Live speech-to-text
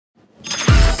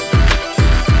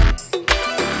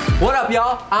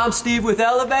up, y'all? I'm Steve with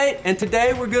Elev8, and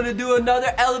today we're gonna do another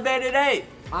Elev8.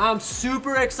 I'm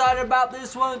super excited about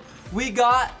this one. We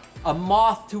got a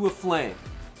moth to a flame.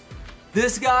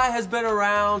 This guy has been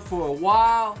around for a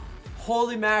while.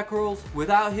 Holy mackerels,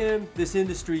 without him, this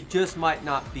industry just might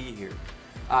not be here.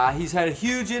 He's had a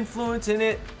huge influence in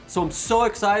it, so I'm so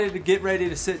excited to get ready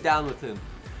to sit down with him.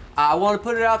 I want to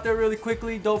put it out there really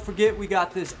quickly. Don't forget, we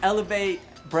got this Elev8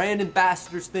 brand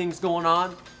ambassadors things going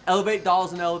on. Elev8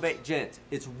 dolls and Elev8 gents.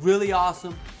 It's really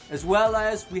awesome. As well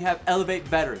as we have Elev8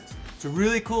 veterans. It's a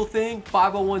really cool thing,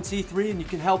 501c3, and you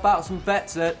can help out some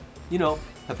vets that, you know,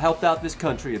 have helped out this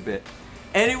country a bit.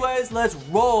 Anyways, let's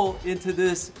roll into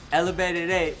this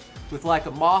Elev8 with like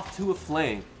a moth to a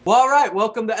flame. Well, all right,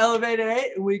 welcome to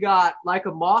Elev8, and we got like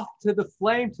a moth to the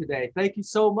flame today. Thank you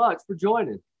so much for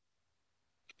joining.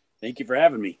 Thank you for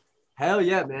having me. Hell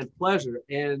yeah, man, pleasure.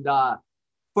 And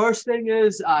first thing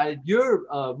is, you're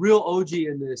a real OG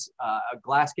in this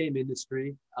glass game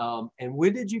industry. And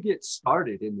when did you get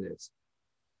started in this?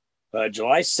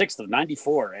 July 6th of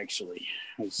 94, actually.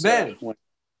 Was, man.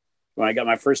 When I got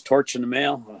my first torch in the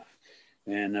mail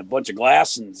and a bunch of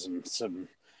glass and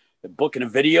a book and a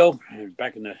video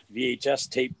back in the VHS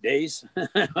tape days.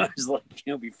 I was like,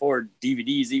 you know, before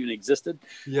DVDs even existed.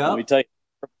 Yeah. Let me tell you,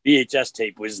 VHS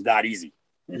tape was not easy.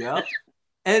 Yeah.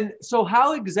 And so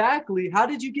how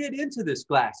did you get into this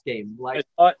glass game? Like, I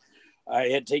thought I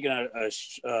had taken a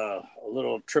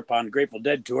little trip on Grateful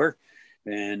Dead tour,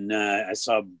 and I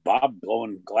saw Bob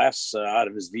blowing glass out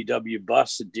of his VW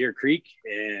bus at Deer Creek.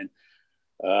 And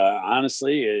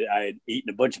honestly, I had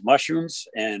eaten a bunch of mushrooms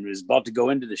and was about to go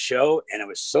into the show. And I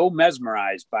was so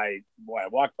mesmerized by when I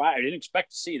walked by. I didn't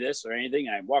expect to see this or anything.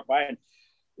 And I walked by and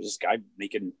this guy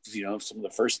making, you know, some of the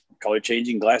first color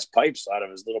changing glass pipes out of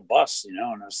his little bus, you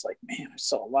know, and I was like, man, I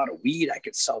sell a lot of weed. I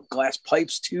could sell glass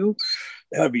pipes too.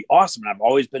 That would be awesome. And I've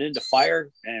always been into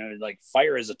fire, and like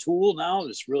fire as a tool now,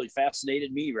 this really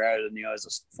fascinated me rather than, you know, as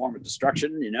a form of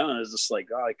destruction, you know, and I was just like,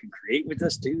 oh, I can create with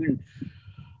this too. And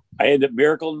I ended up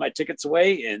miracling my tickets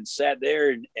away and sat there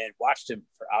and watched him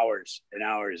for hours and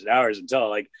hours and hours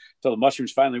until the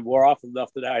mushrooms finally wore off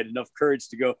enough that I had enough courage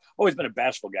to go. Always been a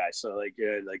bashful guy. So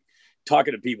like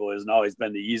talking to people hasn't always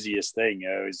been the easiest thing.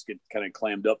 I always get kind of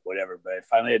clammed up, whatever, but I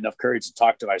finally had enough courage to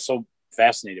talk to him. I was so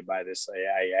fascinated by this.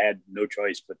 I had no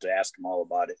choice but to ask him all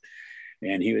about it.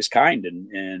 And he was kind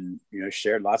and, you know,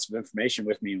 shared lots of information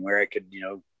with me and where I could, you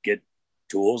know, get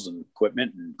tools and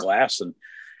equipment and glass and,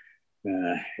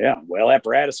 well,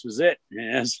 apparatus was it.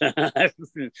 Yes.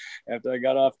 After I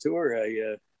got off tour,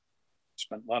 I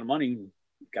spent a lot of money and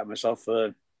got myself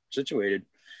situated.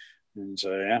 And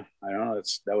so, yeah, I don't know.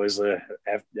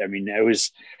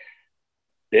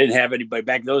 They didn't have anybody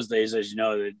back those days, as you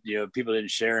know, that, you know, people didn't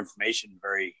share information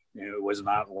very, you know, it was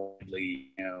not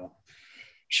widely, you know,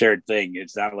 shared thing.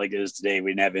 It's not like it is today. We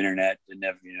didn't have internet, didn't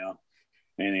have, you know,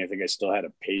 anything. I think I still had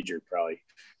a pager probably.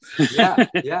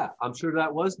 yeah, I'm sure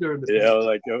that was during the, you know,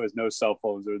 like there was no cell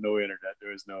phones, there was no internet,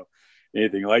 there was no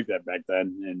anything like that back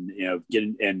then. And, you know,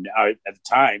 at the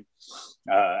time,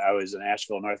 I was in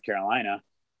Asheville, North Carolina,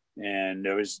 and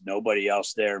there was nobody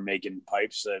else there making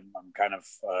pipes. And I'm kind of,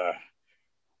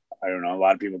 I don't know, a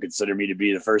lot of people consider me to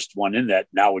be the first one in that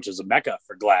now, which is a mecca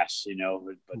for glass, you know,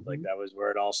 but like that was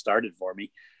where it all started for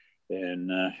me. And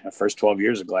the first 12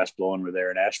 years of glass blowing were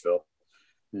there in Asheville.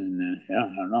 And I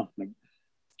don't know.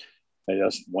 I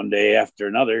just one day after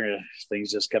another,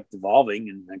 things just kept evolving,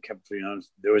 and I kept, you know,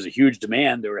 there was a huge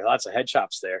demand. There were lots of head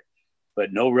shops there,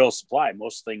 but no real supply.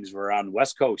 Most things were on the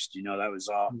West Coast. You know, that was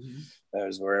all. That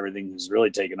was where everything was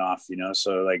really taking off. You know,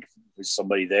 so like there's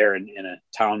somebody there in a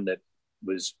town that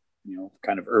was, you know,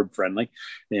 kind of herb friendly,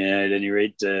 and at any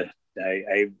rate,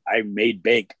 I made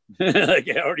bank. Like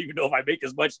I don't even know if I make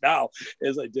as much now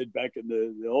as I did back in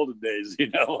the olden days,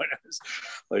 you know. And I was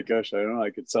like, gosh, I don't know,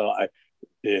 I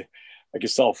could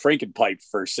sell Frankenpipe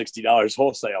for $60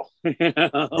 wholesale.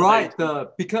 Right.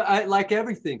 Because I like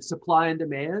everything, supply and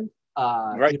demand.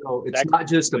 Right. You know, it's not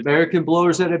just American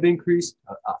blowers that have increased,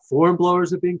 foreign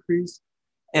blowers have increased.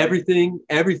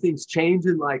 Everything's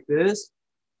changing like this.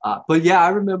 But yeah, I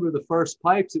remember the first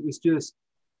pipes, it was just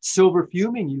silver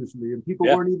fuming usually, and people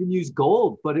weren't even use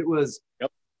gold, but it was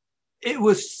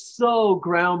so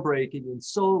groundbreaking and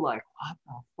so like, what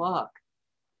the fuck?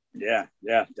 Yeah,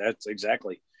 that's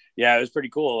exactly. Yeah, it was pretty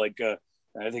cool. Like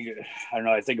I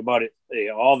think about it,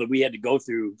 all that we had to go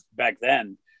through back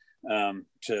then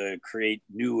to create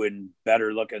new and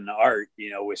better looking art,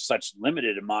 you know, with such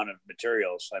limited amount of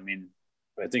materials. I mean,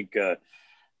 I think there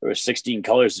were 16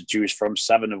 colors to choose from,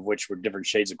 7 of which were different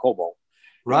shades of cobalt.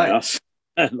 Right. You know?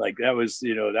 Like that was,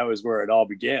 you know, that was where it all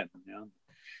began. You know,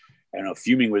 I don't know.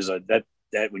 Fuming was that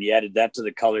that when you added that to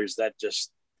the colors, that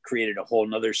just created a whole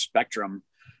nother spectrum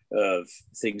of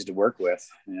things to work with.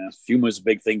 Fume was a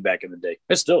big thing back in the day.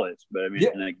 It still is, but I mean,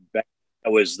 like back,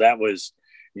 that was, that was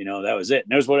it. And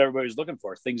that was what everybody was looking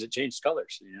for. Things that changed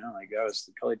colors, like that was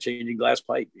the color changing glass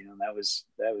pipe. That was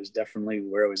definitely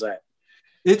where it was at.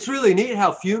 It's really neat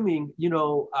how fuming,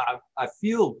 I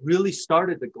feel really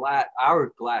started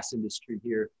our glass industry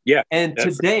here. Yeah. And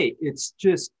today it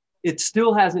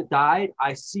still hasn't died.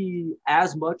 I see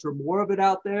as much or more of it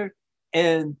out there.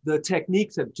 And the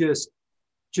techniques have just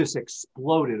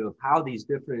exploded of how these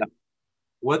different,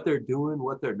 what they're doing,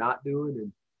 what they're not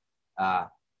doing. And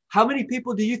how many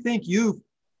people do you think you've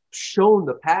shown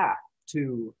the path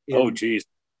to? Oh, geez.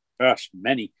 Gosh,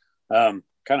 many.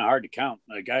 Kind of hard to count.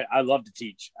 Like I love to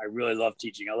teach. I really love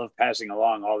teaching. I love passing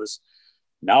along all this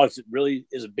knowledge. It really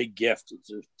is a big gift.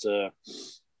 It's the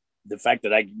fact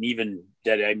that I'm even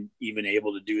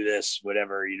able to do this,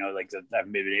 whatever, like that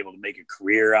I've been able to make a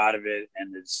career out of it.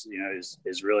 And it's,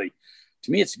 is really,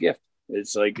 to me, it's a gift.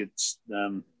 It's like,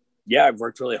 I've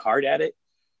worked really hard at it,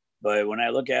 but when I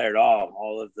look at it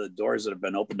all of the doors that have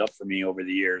been opened up for me over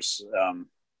the years,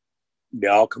 they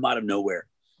all come out of nowhere.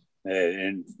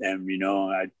 And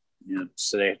I to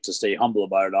stay humble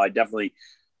about it. I definitely,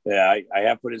 I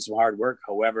have put in some hard work.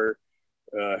 However,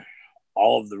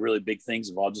 all of the really big things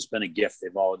have all just been a gift.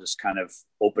 They've all just kind of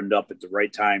opened up at the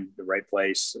right time, the right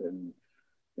place, and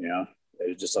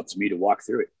it's just up to me to walk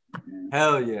through it.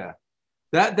 Hell yeah,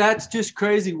 that's just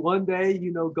crazy. One day,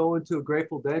 going to a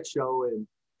Grateful Dead show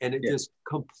and it just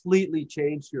completely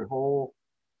changed your whole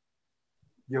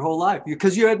life,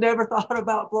 because you had never thought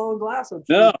about blowing glass.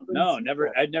 No,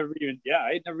 never. I'd never even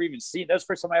seen. That's the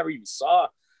first time I ever even saw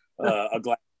a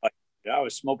glass pipe. I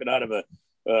was smoking out of a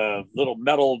little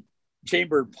metal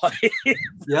chamber pipe,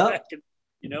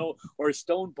 or a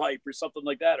stone pipe or something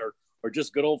like that, or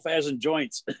just good old fashioned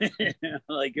joints.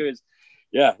 Like it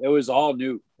was all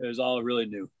new. It was all really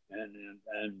new,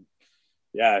 and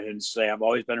say I've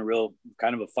always been a real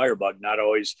kind of a firebug. Not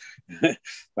always.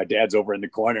 My dad's over in the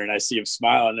corner, and I see him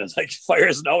smiling. And it's like fire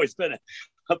hasn't always been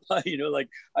like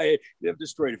I have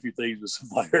destroyed a few things with some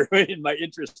fire in my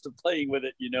interest of playing with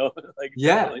it.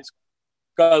 It's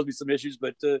caused me some issues,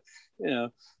 but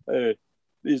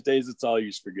these days it's all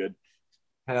used for good.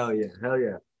 Hell yeah.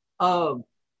 And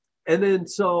then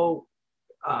so.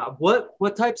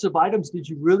 What types of items did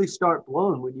you really start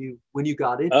blowing when you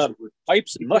got into it?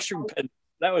 Pipes and mushroom pendant.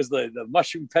 That was the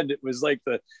mushroom pendant was like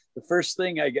the first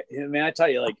thing I get. I mean, I tell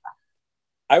you, like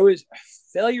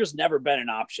failure's never been an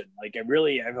option. Like I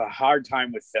really have a hard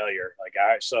time with failure. Like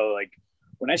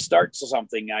when I start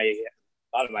something, a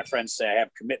lot of my friends say I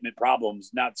have commitment problems,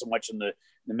 not so much in the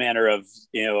manner of,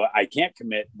 I can't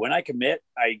commit. When I commit,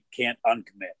 I can't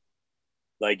uncommit.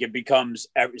 Like it becomes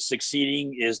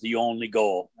succeeding is the only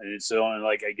goal. And it's only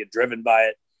like I get driven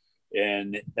by it.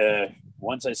 And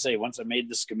once I made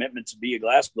this commitment to be a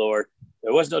glass blower,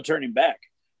 there was no turning back.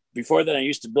 Before that, I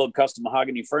used to build custom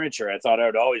mahogany furniture. I thought I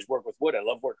would always work with wood. I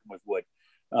love working with wood.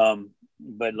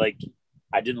 But like,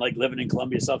 I didn't like living in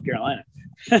Columbia, South Carolina.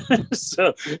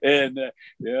 So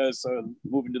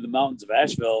moving to the mountains of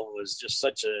Asheville was just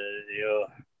such a,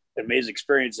 amazing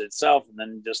experience in itself. And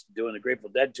then just doing the Grateful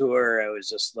Dead tour, I was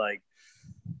just like,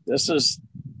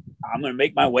 I'm going to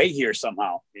make my way here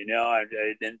somehow,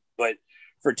 but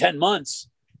for 10 months,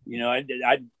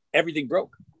 everything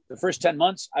broke. The first 10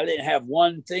 months, I didn't have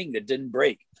one thing that didn't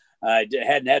break. I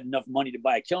hadn't had enough money to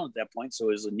buy a kiln at that point. So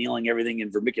it was annealing everything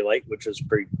in vermiculite, which was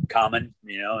pretty common.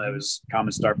 It was a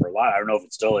common start for a lot. I don't know if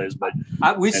it still is, but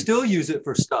we still use it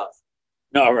for stuff.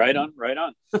 No, right on.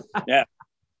 Yeah.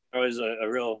 That was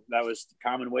that was the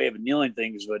common way of annealing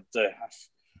things, but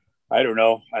I don't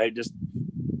know. My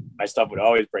stuff would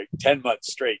always break 10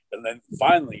 months straight. And then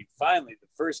finally, the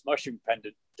first mushroom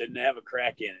pendant didn't have a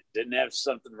crack in it, didn't have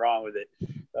something wrong with it.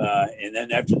 And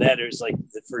then after that, it was like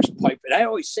the first pipe. And I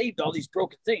always saved all these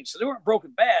broken things. So they weren't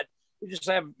broken bad. They just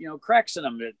have, cracks in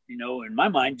them that, in my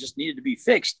mind just needed to be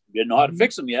fixed. Didn't know how to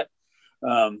fix them yet.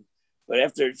 But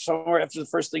after the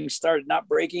first thing started not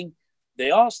breaking, they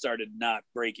all started not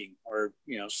breaking, or,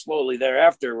 slowly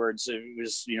thereafterwards, it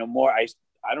was, more, I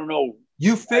don't know.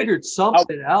 You figured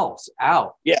something else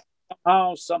out. Yeah.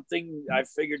 Somehow I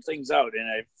figured things out, and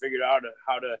I figured out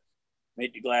how to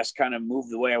make the glass kind of move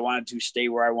the way I wanted to, stay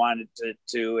where I wanted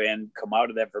to, and come out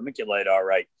of that vermiculite all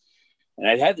right. And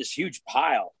I had this huge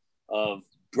pile of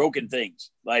broken things.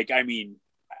 Like, I mean,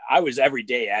 I was every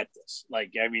day at this.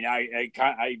 Like, I mean,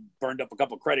 I burned up a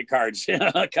couple of credit cards,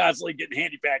 constantly getting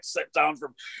handy packs sent down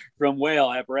from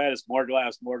whale apparatus, more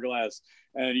glass.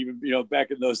 And even, back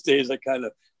in those days, I kind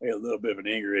of had a little bit of an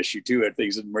anger issue too. And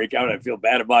things didn't break out. I feel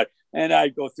bad about it. And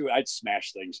I'd go through, I'd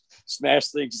smash things.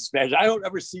 I don't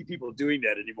ever see people doing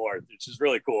that anymore, which is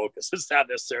really cool because it's not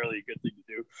necessarily a good thing to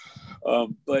do.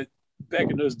 But back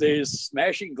in those days,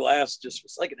 smashing glass just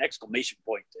was like an exclamation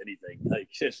point to anything. Like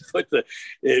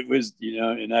it was,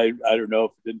 and I don't know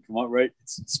if it didn't come out right.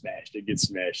 It gets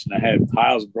smashed. And I had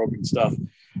piles of broken stuff.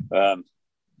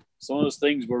 Some of those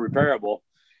things were repairable.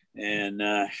 And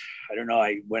I don't know,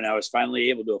 when I was finally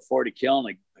able to afford a kiln,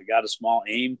 I got a small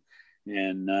AIM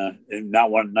and not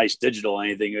one nice digital or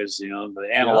anything. It was, the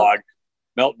analog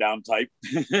meltdown type.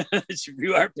 If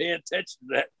you aren't paying attention to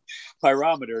that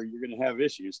pyrometer, you're going to have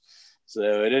issues.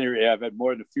 So at any rate, I've had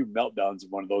more than a few meltdowns in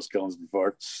one of those kilns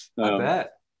before. I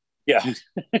bet. Yeah.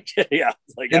 Yeah.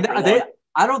 Like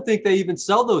I don't think they even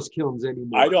sell those kilns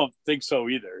anymore. I don't think so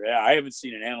either. Yeah, I haven't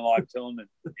seen an analog kiln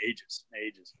in ages,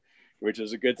 which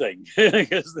is a good thing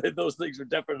because those things are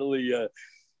definitely,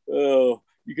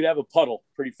 you could have a puddle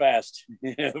pretty fast.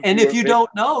 And if you don't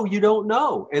know, you don't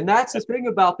know. And that's the thing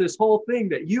about this whole thing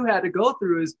that you had to go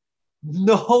through is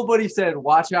nobody said,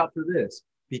 watch out for this.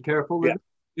 Be careful. Yeah.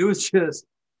 It was just.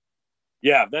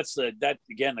 Yeah, that's that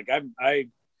again. Like I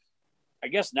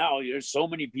guess now there's so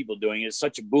many people doing it. It's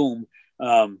such a boom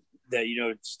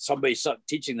that, somebody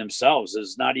teaching themselves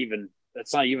is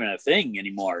that's not even a thing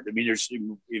anymore. I mean,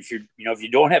 if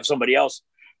you don't have somebody else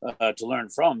to learn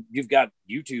from, you've got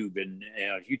YouTube, and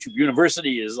YouTube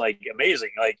University is like amazing.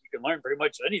 Like you can learn pretty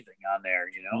much anything on there,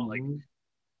 like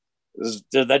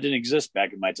that didn't exist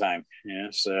back in my time.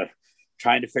 So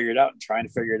trying to figure it out. And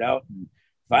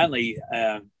finally,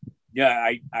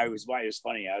 it was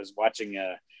funny. I was watching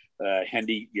your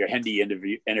Hendy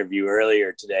interview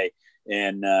earlier today.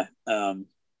 And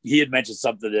he had mentioned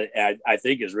something that I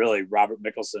think is really Robert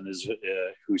Mickelson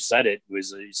who said it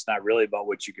was, it's not really about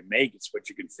what you can make, it's what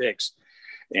you can fix.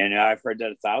 And I've heard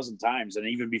that 1,000 times. And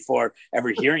even before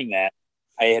ever hearing that,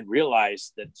 I had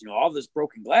realized that, all this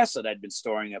broken glass that I'd been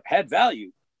storing up had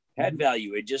value.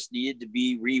 It just needed to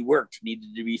be reworked,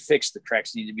 needed to be fixed. The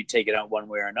cracks needed to be taken out one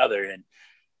way or another. And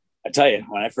I tell you,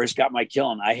 when I first got my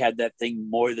kiln, I had that thing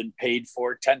more than paid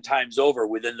for 10 times over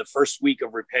within the first week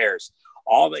of repairs.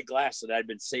 All that glass that I'd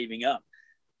been saving up,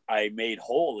 I made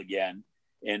whole again,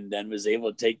 and then was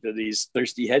able to take to these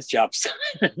thirsty head shops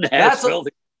in Nashville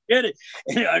to get it.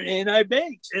 And I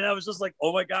baked, and I was just like,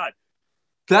 oh my God.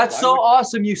 That's so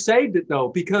awesome you saved it though,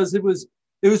 because it was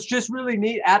just really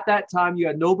neat. At that time, you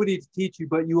had nobody to teach you,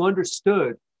 but you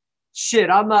understood, shit,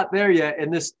 I'm not there yet,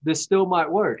 and this still might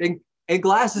work. And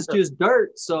glass is just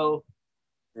dirt, so.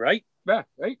 Right.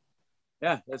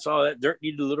 Yeah, that's all. That dirt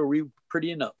needed a little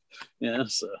prettying up.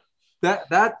 So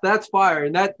that's fire,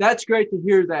 and that's great to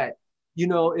hear. That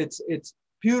it's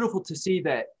beautiful to see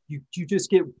that you just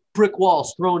get brick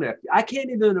walls thrown at you. I can't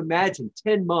even imagine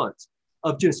 10 months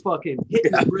of just fucking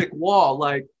hitting a brick wall.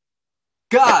 Like,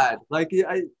 God, like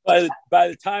by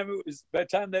the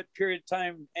time that period of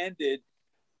time ended,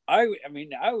 I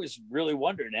was really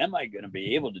wondering, am I going to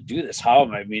be able to do this?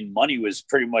 Money was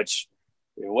pretty much,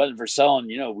 it wasn't for selling,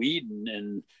 weed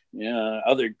and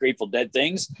other Grateful Dead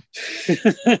things.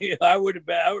 I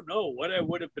don't know what I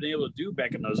would have been able to do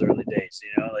back in those early days.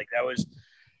 Like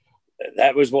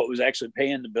that was what was actually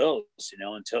paying the bills,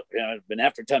 until, been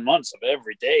after 10 months of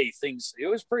every day things, it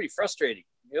was pretty frustrating.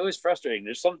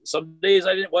 There's some days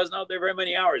I wasn't out there very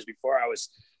many hours before I was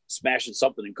smashing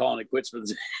something and calling it quits for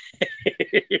the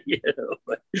day.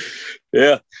 But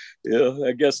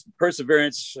I guess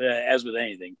perseverance, as with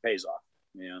anything, pays off.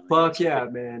 Fuck yeah,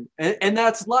 man. And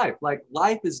that's life. Like,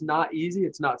 life is not easy.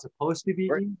 It's not supposed to be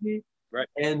easy. Right.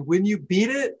 And when you beat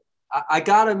it, I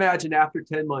gotta imagine after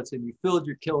 10 months and you filled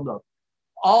your kiln up,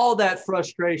 all that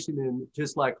frustration and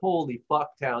just like, holy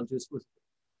fuck town, just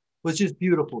was just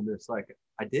beautifulness. Like,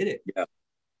 I did it. Yeah.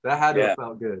 That had to have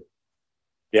felt good.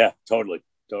 Yeah, totally.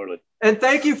 And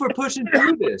thank you for pushing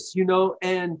through this,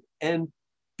 and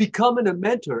becoming a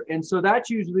mentor. And so that's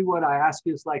usually what I ask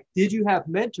is like, did you have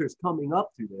mentors coming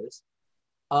up through this?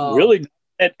 Really,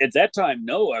 at that time,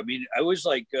 no. I mean, I was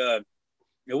like, it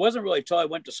wasn't really until I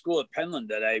went to school at Penland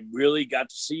that I really got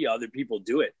to see other people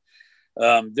do it.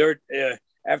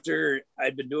 After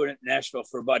I'd been doing it in Nashville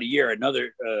for about a year,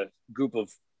 another group of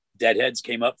deadheads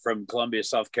came up from Columbia,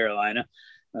 South Carolina,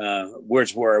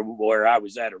 where I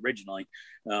was at originally,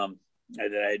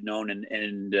 that I had known,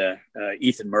 and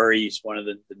Ethan Murray is one of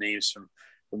the names from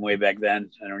from way back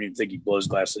then. I don't even think he blows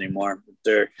glass anymore.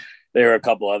 But there are a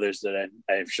couple others that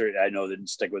I'm sure I know didn't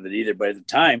stick with it either. But at the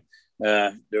time,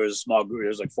 there was a small group. There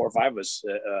was like 4 or 5 of us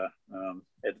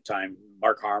at the time.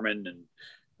 Mark Harmon and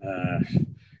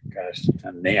gosh,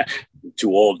 I'm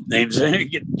too old. Names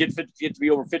get to be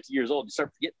over 50 years old. You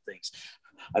start forgetting things.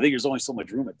 I think there's only so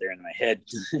much room up there in my head.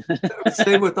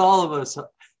 Same with all of us.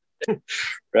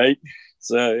 Right.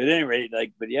 So at any rate,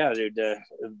 but yeah, dude,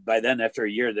 by then, after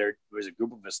a year, there was a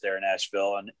group of us there in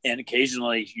Asheville, and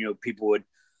occasionally, people would,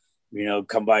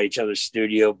 come by each other's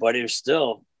studio, but it was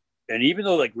still, and even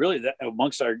though really that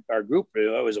amongst our group,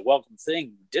 it was a welcome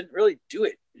thing, didn't really do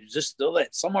it. It was just still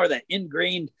that somewhere that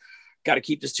ingrained, got to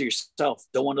keep this to yourself.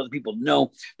 Don't want other people to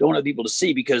know, don't want other people to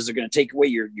see, because they're going to take away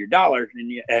your dollar.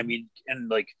 And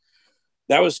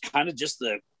that was kind of just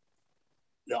the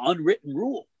unwritten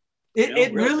rule.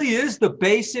 It really is the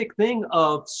basic thing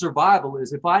of survival.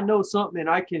 Is if I know something and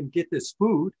I can get this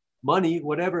food, money,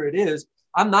 whatever it is,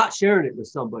 I'm not sharing it with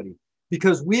somebody,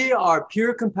 because we are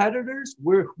pure competitors.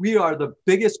 We are the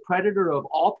biggest predator of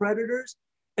all predators.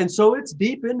 And so it's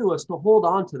deep into us to hold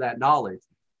on to that knowledge.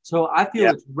 So I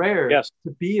feel it's rare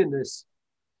to be in this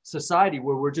society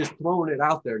where we're just throwing it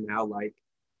out there now.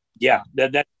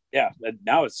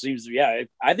 Now it seems,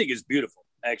 I think it's beautiful.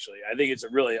 Actually, I think it's a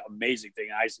really amazing thing.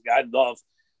 I love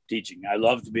teaching. I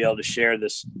love to be able to share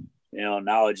this,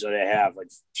 knowledge that I have. Like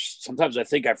sometimes I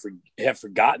think I have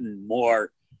forgotten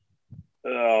more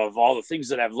of all the things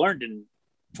that I've learned in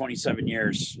 27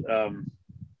 years. Than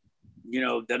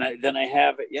I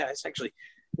have. Yeah,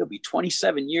 it'll be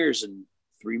 27 years in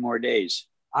 3 more days.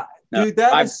 Dude,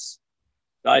 that's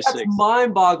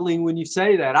mind-boggling when you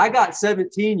say that. I got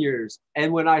 17 years,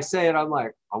 and when I say it, I'm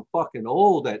like, I'm fucking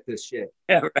old at this shit.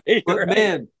 Yeah, right. But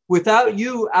man, without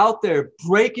you out there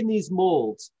breaking these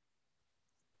molds,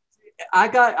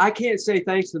 I can't say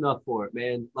thanks enough for it,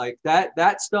 man. Like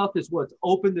that stuff is what's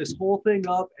opened this whole thing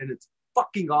up, and it's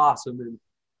fucking awesome. And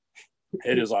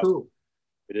it is awesome. Cool.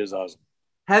 It is awesome.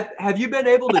 Have you been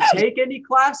able to take any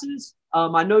classes?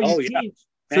 I know you teach.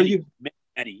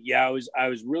 Many. Yeah, I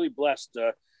was really blessed.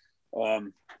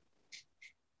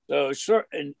 So short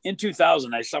in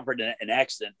 2000, I suffered an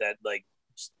accident that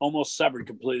almost severed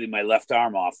completely my left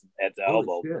arm off at the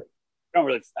elbow. Shit. I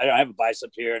don't have a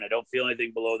bicep here, and I don't feel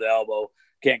anything below the elbow.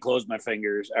 Can't close my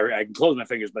fingers. I can close my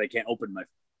fingers, but I can't open my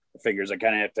fingers. I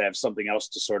kind of have to have something else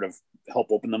to sort of help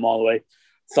open them all the way.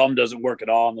 Thumb doesn't work at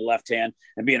all on the left hand,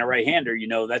 and being a right-hander,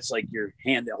 that's like your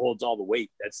hand that holds all the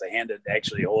weight. That's the hand that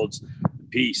actually holds the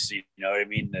piece. You know what I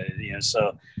mean?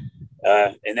 So.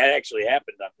 And that actually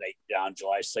happened on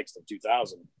July 6th of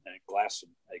 2000. And I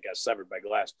got severed by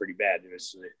glass pretty bad. It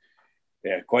was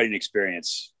quite an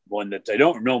experience. One that I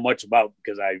don't know much about,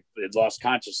 because I had lost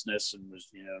consciousness and was,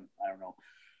 I don't know,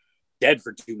 dead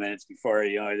for 2 minutes before,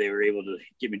 they were able to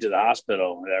get me to the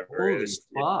hospital. Whatever.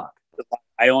 Fuck.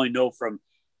 I only know from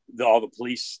all the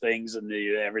police things and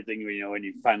everything, when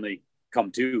you finally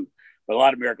come to. But a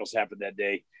lot of miracles happened that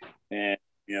day. And,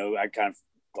 I kind of,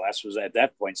 glass was at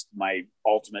that point my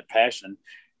ultimate passion,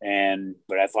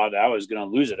 but I thought I was going to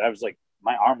lose it. I was like,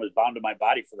 my arm was bound to my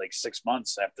body for 6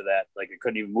 months after that. I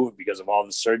couldn't even move it because of all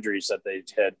the surgeries that they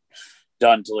had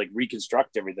done to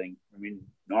reconstruct everything. I mean,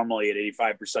 normally at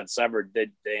 85% severed, the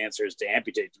answer is to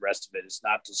amputate the rest of it. It's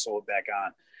not to sew it back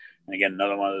on. And again,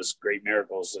 another one of those great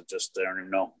miracles that just, I don't even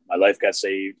know. My life got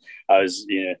saved. I was,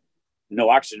 no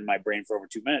oxygen in my brain for over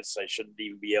 2 minutes. I shouldn't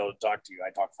even be able to talk to you.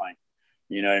 I talk fine.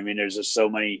 You know what I mean? There's just so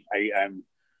many, and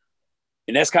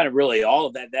that's kind of really all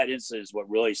of that incident is what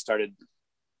really started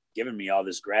giving me all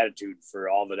this gratitude for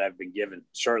all that I've been given.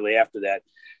 Shortly after that,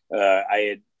 I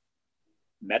had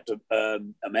met a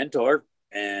mentor,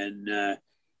 and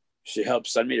she helped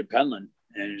send me to Penland,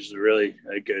 and she's really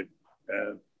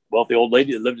a wealthy old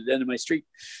lady that lived at the end of my street,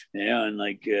 and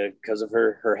because of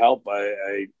her help,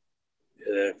 I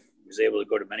was able to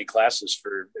go to many classes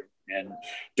and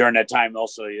during that time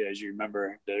also, as you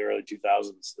remember, the early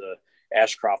 2000s, the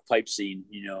Ashcroft pipe scene,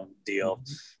 deal,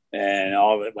 and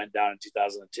all of it went down in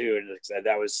 2002. And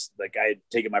that was I had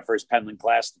taken my first Penland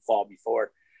class the fall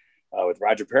before with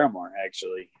Roger Paramore,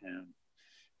 actually. And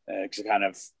I kind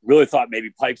of really thought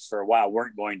maybe pipes for a while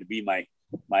weren't going to be my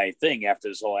thing after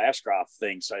this whole Ashcroft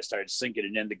thing. So I started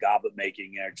sinking it into goblet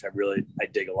making, which I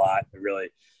dig a lot. I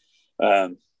really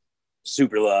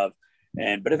super love.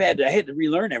 But I had to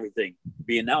relearn everything.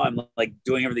 Being now I'm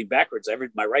doing everything backwards.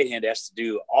 My right hand has to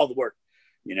do all the work,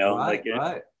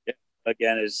 Right.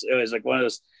 Again, it was one of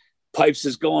those pipes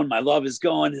is going, my love is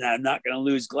going, and I'm not going to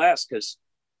lose glass because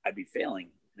I'd be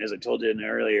failing. And as I told you in the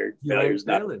earlier, failure is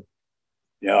not.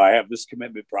 I have this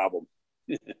commitment problem.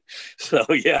 So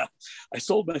yeah, I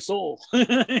sold my soul,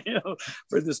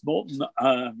 for this molten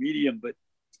medium, but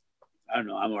I don't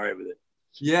know. I'm all right with it.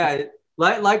 Yeah,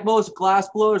 like most glass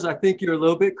blowers, I think you're a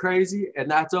little bit crazy,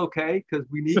 and that's okay because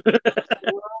we need.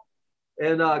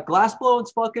 And glass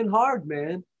blowing's fucking hard,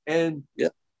 man. And yeah,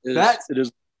 it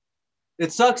is.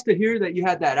 It sucks to hear that you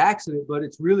had that accident, but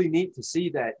it's really neat to see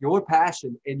that your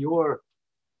passion and your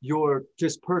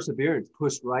just perseverance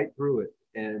pushed right through it,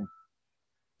 and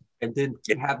didn't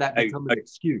have that become an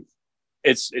excuse.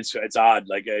 It's odd.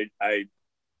 Like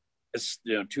it's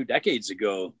 2 decades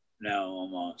ago now,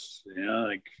 almost.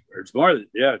 Like, or it's more than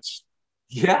it's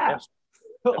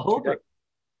over.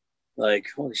 Like,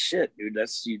 holy shit, dude!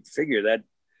 You'd figure that.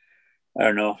 I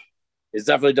don't know. It's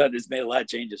definitely done. It's made a lot of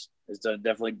changes. It's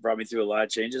definitely brought me through a lot of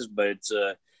changes, but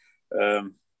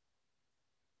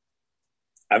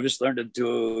I've just learned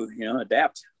to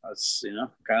adapt. That's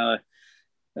kind of,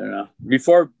 I don't know.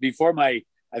 Before I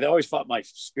always thought my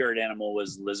spirit animal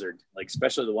was lizard, like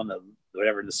especially the one that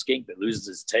the skink that loses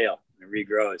its tail and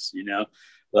regrows.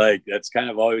 Like that's kind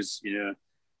of always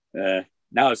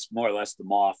now it's more or less the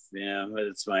moth.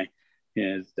 It's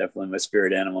it's definitely my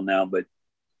spirit animal now. But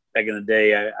back in the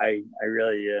day, I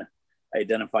really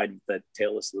identified with that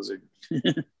tailless lizard.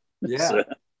 Yeah. So,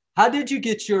 how did you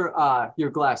get your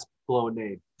glass blow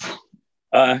name?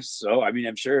 So I mean,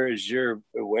 I'm sure as you're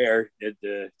aware, at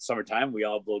the summertime we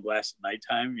all blow glass at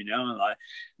nighttime, and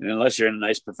unless you're in a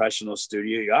nice professional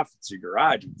studio, you often see your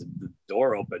garage with the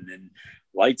door open and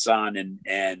lights on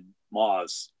and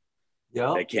moths.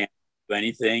 Yeah, they can't do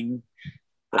anything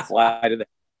to fly to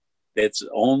that's the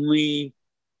only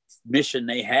mission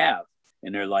they have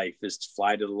in their life is to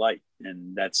fly to the light,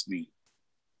 and that's me.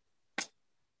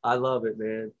 I love it,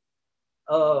 man.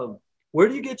 Where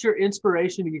do you get your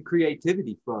inspiration and your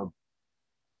creativity from?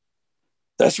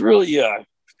 That's really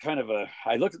kind of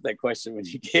I looked at that question when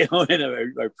you came on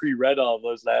and I pre-read all of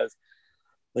those last.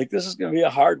 Like, this is going to be a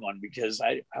hard one because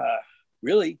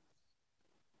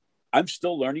I'm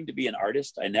still learning to be an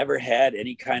artist. I never had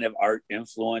any kind of art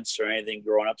influence or anything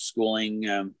growing up,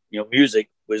 schooling. Music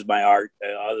was my art.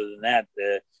 Other than that,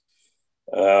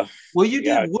 well, you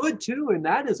did wood too, and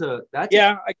that's an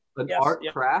art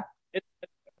craft.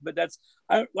 But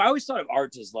I always thought of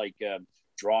art as like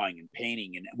drawing and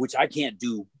painting, and which I can't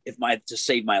do to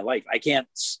save my life. I can't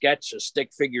sketch a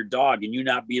stick figure dog and you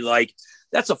not be like,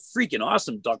 that's a freaking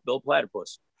awesome duck-billed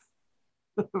platypus.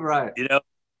 Right.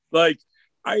 Like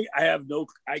I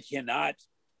cannot,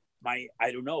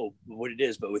 I don't know what it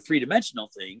is, but with 3-dimensional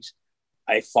things,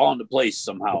 I fall into place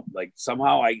somehow. Like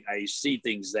somehow I see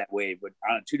things that way, but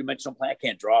on a 2-dimensional plane, I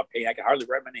can't draw, paint. I can hardly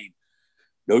write my name.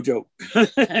 No joke.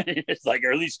 It's like,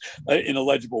 or at least in a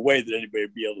legible way that anybody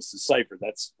would be able to decipher.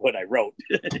 That's what I wrote.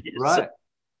 Right.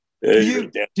 So,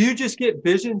 do you just get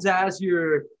visions as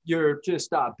you're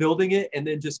just building it, and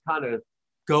then just kind of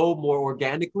go more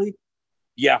organically?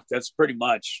 Yeah, that's pretty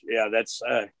much. Yeah, that's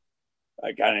I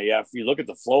kind of, if you look at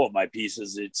the flow of my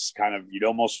pieces, it's kind of, you'd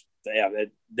almost,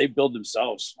 they build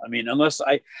themselves. I mean, unless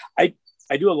I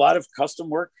do a lot of custom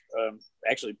work,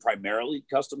 actually primarily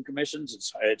custom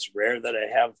commissions. It's rare that I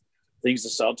have things to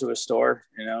sell to a store.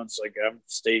 It's like I'm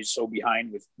stayed so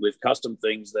behind with custom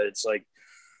things that it's like,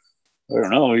 I don't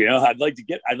know, I'd like to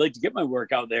get my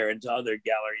work out there into other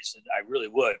galleries, and I really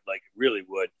would.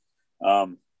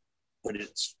 But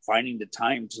it's finding the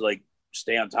time to like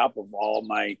stay on top of all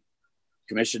my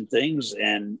commission things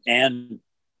and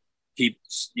keep,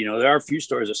 there are a few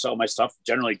stores that sell my stuff.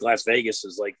 Generally Las Vegas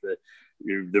is like the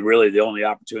really the only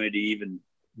opportunity to even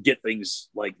get things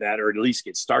like that, or at least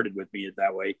get started with me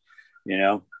that way.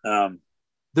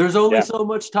 There's only so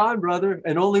much time, brother,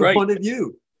 and only one of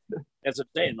you. That's what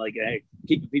I'm saying. Like,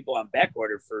 keeping people on back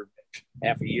order for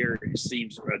half a year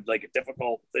seems like a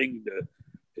difficult thing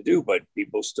to do, but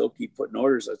people still keep putting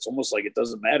orders. It's almost like it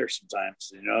doesn't matter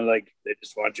sometimes, like they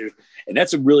just want you. And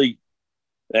that's a really,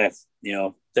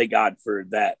 thank God for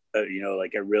that.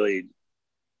 Like I really,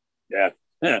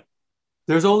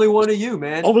 There's only one of you,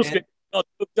 man. Almost get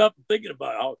hooked up thinking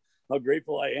about how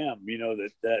grateful I am,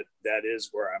 that is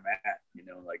where I'm at,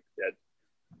 like that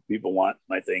people want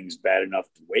my things bad enough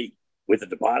to wait with a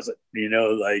deposit,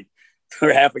 like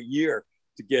for half a year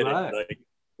to get it. Like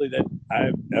that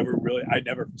I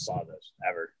never saw this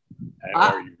ever.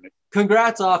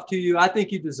 Congrats off to you. I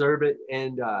think you deserve it.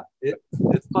 And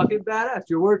it's fucking badass.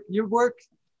 Your work,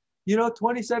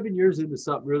 27 years into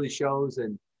something really shows,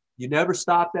 and you never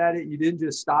stopped at it. You didn't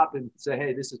just stop and say,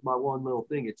 hey, this is my one little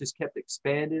thing. It just kept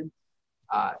expanding.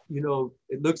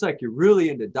 It looks like you're really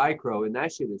into dichro, and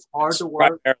that shit is hard to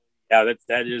work. Yeah,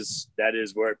 that is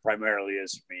where it primarily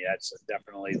is for me. I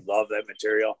definitely love that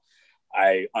material.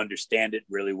 I understand it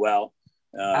really well.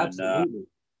 And, Absolutely.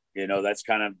 you know,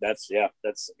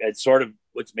 it's sort of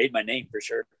what's made my name for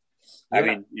sure. Yeah. I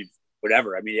mean,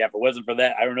 whatever. I mean, if it wasn't for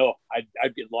that, I don't know.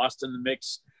 I'd get lost in the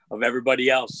mix of everybody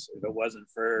else if it wasn't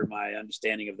for my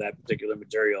understanding of that particular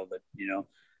material. That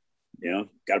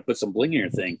got to put some bling in your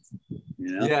thing.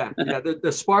 You know? Yeah.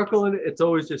 The sparkle in it, it's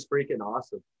always just freaking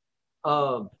awesome.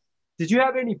 Did you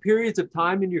have any periods of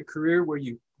time in your career where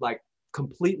you like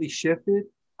completely shifted?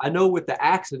 I know with the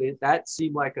accident, that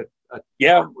seemed like a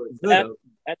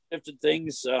that shifted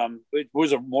things. It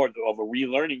was more of a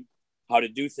relearning how to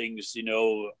do things, you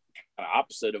know, kind of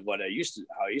opposite of how I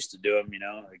used to do them, you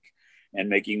know, like, and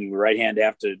making the right hand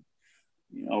have to,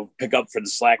 you know, pick up for the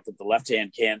slack that the left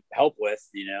hand can't help with,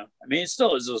 you know. I mean, it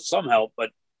still is some help,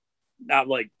 but not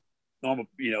like normal,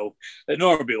 you know, the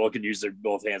normal people can use their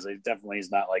both hands. It definitely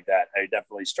is not like that. I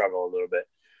definitely struggle a little bit.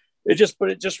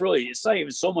 It's not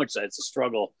even so much that it's a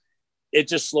struggle. It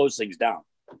just slows things down.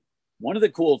 One of the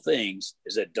cool things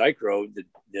is that Dichro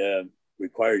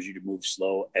requires you to move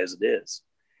slow as it is.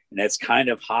 And that's kind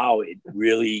of how it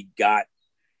really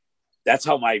that's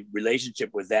how my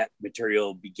relationship with that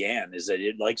material began, is that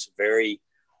it likes very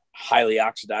highly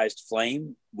oxidized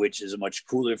flame, which is a much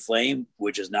cooler flame,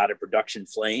 which is not a production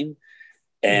flame.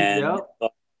 And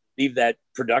leave that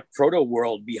proto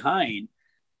world behind.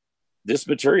 This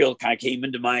material kind of came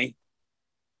into my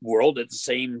world at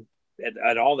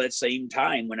all that same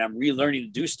time when I'm relearning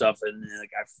to do stuff. And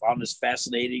like, I found this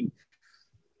fascinating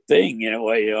thing, you know,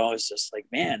 it's just like,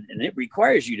 man, and it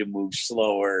requires you to move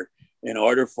slower in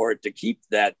order for it to keep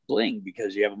that bling,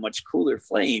 because you have a much cooler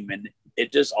flame. And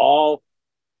it just all,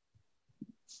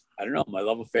 I don't know, my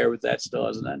love affair with that still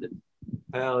hasn't ended.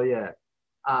 Hell yeah.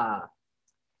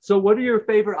 So what are your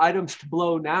favorite items to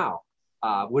blow now?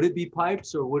 Would it be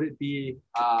pipes or would it be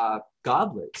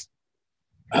goblets?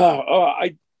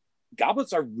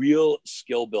 Goblets are real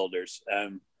skill builders.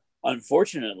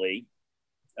 Unfortunately,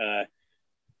 I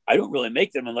don't really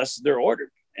make them unless they're ordered.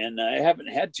 And I haven't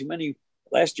had too many.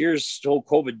 Last year's whole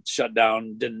COVID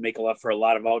shutdown didn't make for a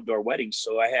lot of outdoor weddings.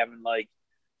 So I haven't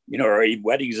or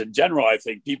weddings in general. I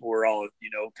think people were all,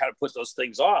 kind of put those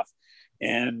things off.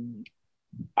 And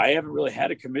I haven't really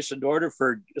had a commissioned order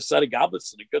for a set of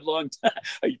goblets in a good long time.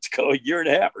 A year and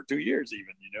a half or 2 years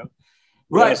even,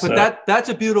 Right. But that's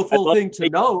a beautiful thing to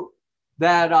note,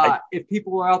 that if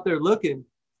people are out there looking,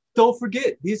 don't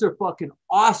forget, these are fucking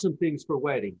awesome things for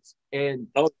weddings. And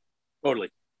totally.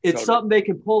 It's something they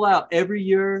can pull out every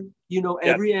year,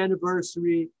 every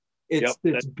anniversary. It's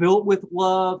built with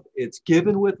love. It's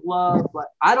given with love. But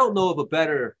I don't know of a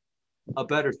better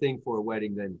thing for a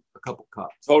wedding than a couple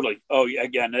cups. Totally. Oh, yeah.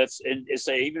 Again, even if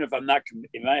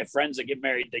if I have friends that get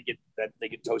married, they get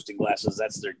toasting glasses.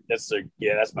 That's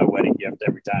my wedding gift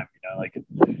every time.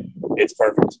 It's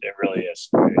perfect. It really is.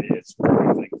 It's a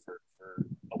perfect thing for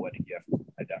a wedding gift.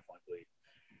 I definitely believe.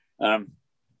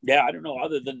 I don't know.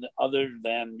 Other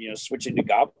than switching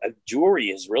to jewelry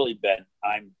has really been.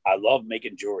 I love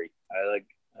making jewelry. I like.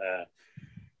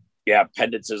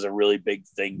 Pendants is a really big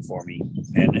thing for me.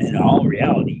 And in all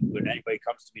reality, when anybody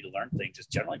comes to me to learn things, it's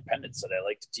generally pendants that I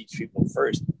like to teach people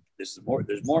first. There's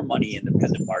more money in the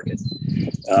pendant market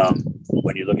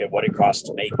when you look at what it costs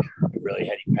to make a really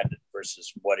heady pendant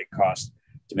versus what it costs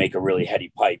to make a really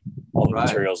heady pipe. All the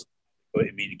materials.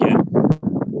 I mean, again,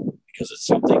 because it's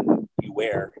something you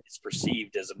wear, it's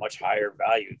perceived as a much higher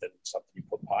value than something you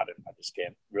put pot in. I just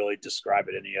can't really describe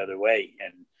it any other way.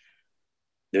 And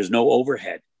there's no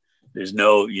overhead. There's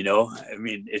no,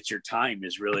 it's your time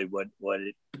is really what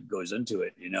it goes into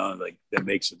it, that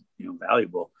makes it,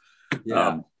 valuable.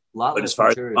 Yeah. But as far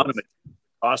as the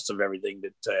cost of everything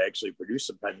to actually produce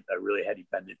a really heady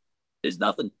pendant is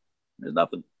nothing. There's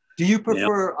nothing. Do you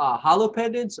prefer hollow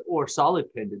pendants or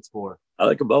solid pendants more? I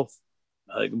like them both.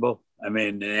 I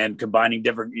mean, and combining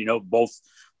different,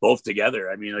 both together.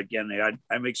 I mean, again,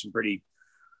 I make some pretty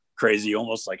crazy,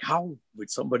 almost like, how would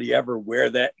somebody ever wear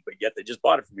that? But yet they just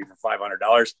bought it for me for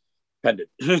 $500 pendant.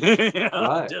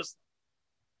 Right.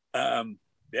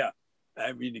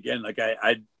 I mean, again, like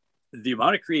the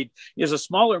amount of there's a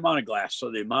smaller amount of glass,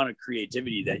 so the amount of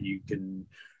creativity that you can,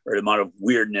 or the amount of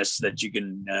weirdness that you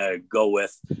can go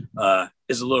with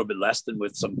is a little bit less than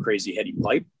with some crazy heady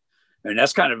pipe. And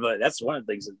that's that's one of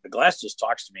the things that the glass just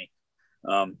talks to me.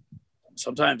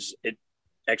 Sometimes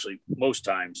most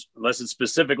times, unless it's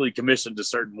specifically commissioned a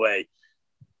certain way,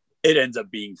 it ends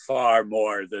up being far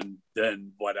more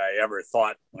than what I ever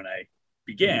thought when I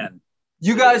began.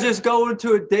 You guys just go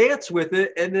into a dance with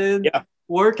it and then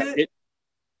work it?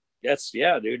 Yes,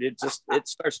 yeah, dude. It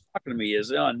starts talking to me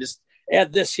just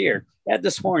add this here, add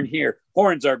this horn here.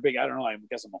 Horns are big. I don't know. I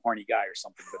guess I'm a horny guy or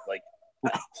something, but like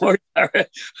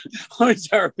horns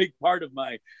are a big part of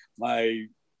my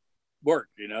work,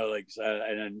 like,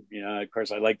 and then, of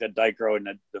course I like that dichro, and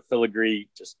the filigree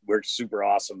just works super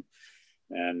awesome.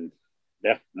 And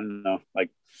yeah, I don't know,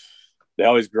 like, they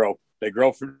always grow. They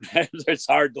grow from it's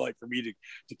hard for me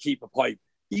to keep a pipe,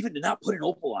 even to not put an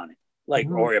opal on it, like,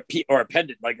 or a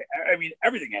pendant. Like, I mean,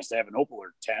 everything has to have an opal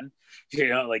or 10,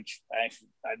 like,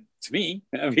 to me,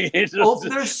 I mean,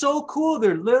 they're so cool.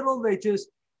 They're little.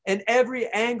 And every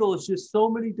angle is just so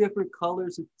many different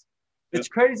colors. It's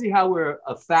crazy how we're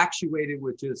infatuated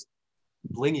with just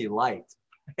blingy light.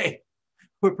 Hey,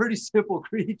 we're pretty simple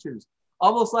creatures,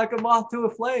 almost like a moth to a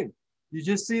flame. You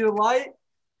just see the light.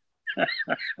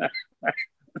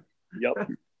 Yep.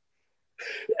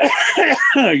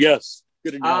 Yes.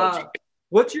 Good analogy.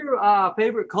 What's your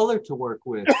favorite color to work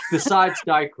with besides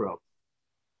dichro?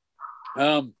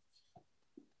 I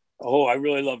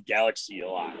really love Galaxy a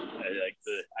lot.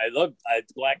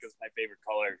 Black is my favorite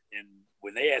color. And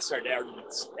when they started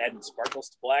adding sparkles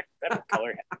to black, that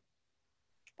color,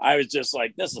 I was just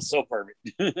like, this is so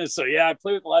perfect. So yeah, I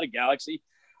play with a lot of Galaxy.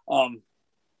 And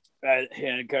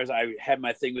of course, I had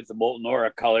my thing with the Molten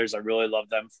Aura colors. I really love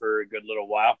them for a good little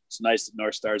while. It's nice that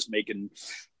North Star's making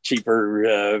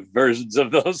cheaper versions of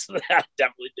those. I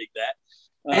definitely dig that.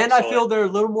 And I feel they're a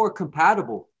little more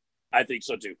compatible. I think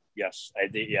so too. Yes, I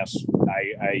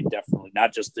definitely,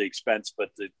 not just the expense, but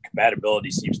the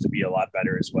compatibility seems to be a lot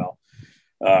better as well.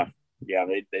 Yeah,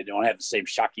 they don't have the same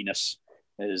shockiness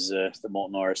as the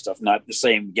Molten Aura stuff. Not the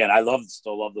same. Again,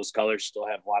 still love those colors. Still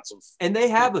have lots of. And they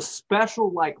have a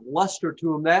special luster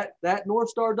to them that North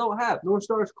Star don't have. North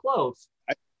Star's close.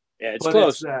 Yeah, it's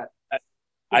close.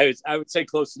 It's I would say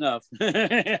close enough.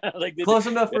 Close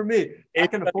enough for me. I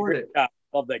can afford it.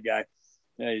 Love that guy.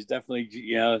 Yeah, he's definitely,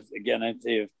 again, I'd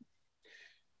say,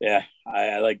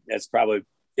 I like, that's probably,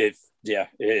 if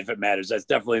it matters, that's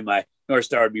definitely my North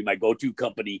Star would be my go-to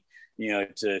company,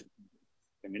 there's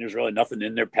really nothing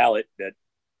in their palette that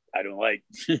I don't like,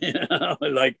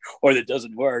 or that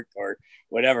doesn't work or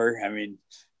whatever. I mean,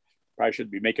 probably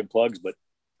shouldn't be making plugs, but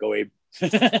go Abe.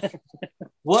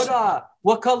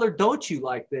 What color don't you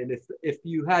like then? If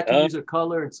you had to use a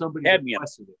color and somebody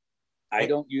requested it, I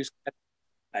don't use.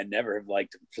 I never have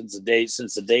liked them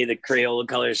since the day the Crayola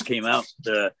colors came out.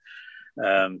 They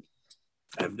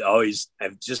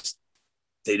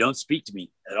don't speak to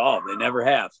me at all. They never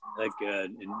have. I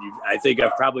think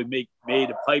I've probably made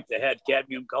a pipe that had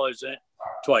cadmium colors in it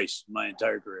twice in my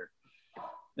entire career.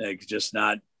 Just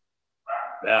not.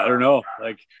 I don't know.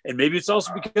 And maybe it's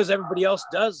also because everybody else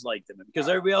does like them, and because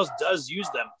everybody else does use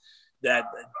them. That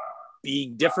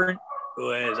being different,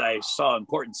 as I saw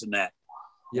importance in that.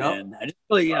 Yeah, and I just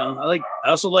really, I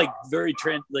also like very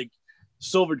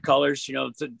silvered colors.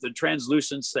 The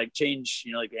translucents that change.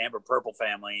 Like the amber purple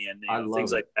family and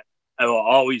things like that. I will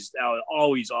always,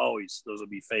 those will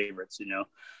be favorites.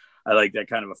 I like that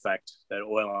kind of effect. That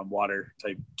oil on water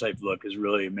type look is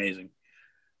really amazing.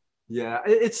 Yeah,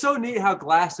 it's so neat how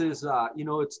glass is.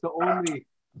 It's the only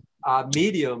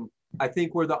medium I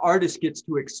think where the artist gets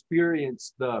to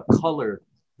experience the color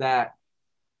that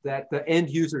the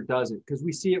end user doesn't, because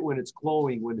we see it when it's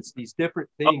glowing, when it's these different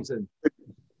things. And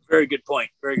very good point.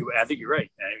 Very good. I think you're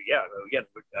right. Yeah. Again,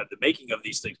 the making of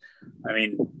these things,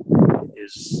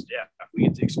 we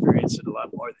get to experience it a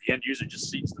lot more. The end user just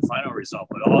sees the final result,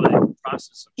 but all the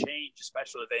process of change,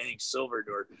 especially if anything's silvered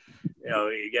or,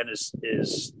 again,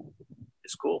 is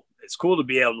cool. It's cool to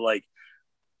be able to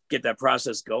get that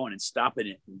process going and stopping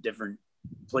it in different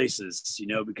places,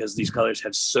 because these colors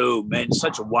have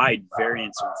such a wide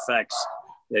variance of effects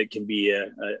that can be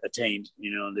attained,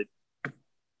 that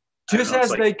just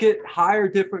as they get higher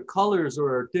different colors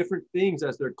or different things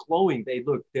as they're glowing, they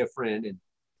look different, and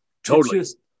totally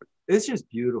it's just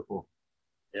beautiful.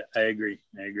 Yeah, I agree.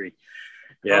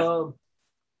 Yeah.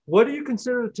 What do you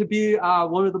consider to be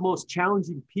one of the most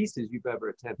challenging pieces you've ever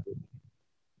attempted?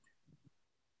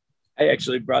 I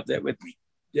actually brought that with me.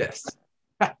 Yes.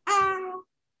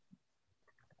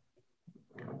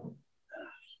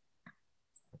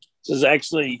 This is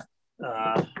actually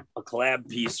a collab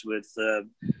piece with,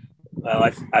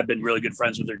 I've been really good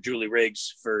friends with her, Julie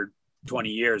Riggs, for 20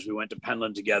 years. We went to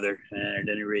Penland together, and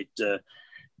at any rate,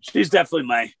 she's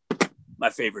definitely my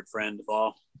favorite friend of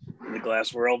all in the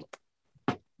glass world.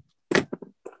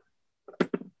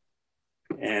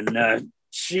 And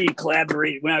she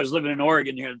collaborated when I was living in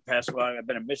Oregon here the past while. I've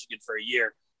been in Michigan for a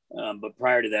year, but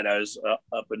prior to that, I was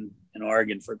up in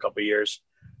Oregon for a couple of years.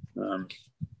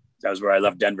 That was where I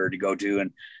left Denver to go to,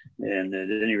 and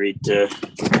at any rate, it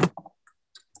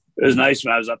was nice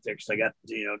when I was up there because I got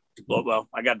to blow. Well,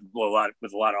 I got to blow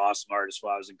with a lot of awesome artists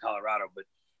while I was in Colorado. But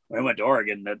when I went to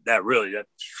Oregon, that really, got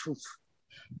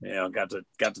to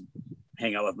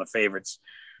hang out with my favorites.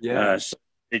 Yeah.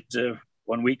 So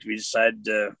one week we decided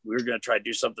we were going to try to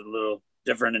do something a little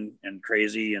different and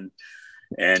crazy, and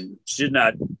she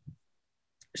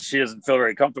doesn't feel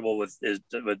very comfortable with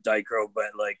dichro,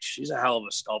 but like she's a hell of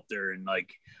a sculptor, and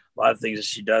like a lot of things that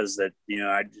she does that,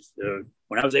 I just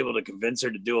when I was able to convince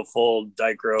her to do a full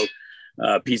dichro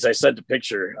piece, I sent a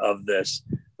picture of this,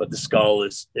 but the skull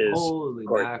is Holy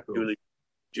mackerel.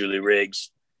 Julie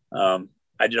Riggs.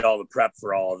 I did all the prep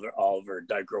for all of her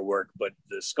dichro work, but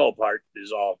the skull part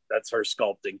that's her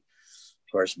sculpting.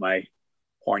 Of course, my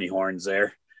horny horns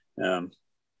there.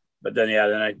 But then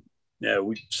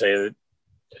we say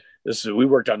that we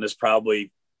worked on this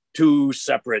probably 2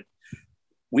 separate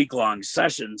week-long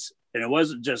sessions, and it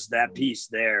wasn't just that piece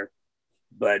there,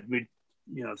 but we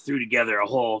threw together a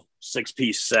whole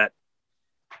 6-piece set.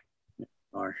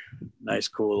 Our nice,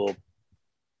 cool little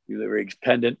Julie Riggs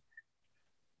pendant.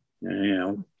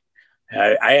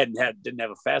 I didn't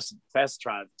have a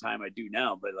Fastatron at the time. I do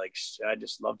now, but like I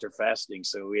just loved her faceting,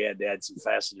 so we had to add some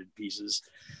faceted pieces,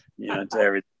 to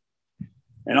everything.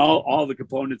 And all the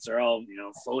components are all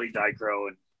fully dichro,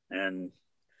 and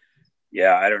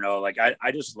yeah, I don't know, like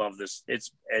I just love this.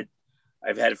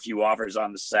 I've had a few offers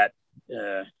on the set,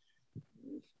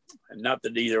 not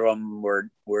that either of them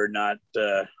were not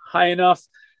high enough.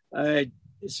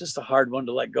 It's just a hard one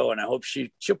to let go, and I hope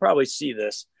she'll probably see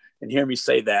this and hear me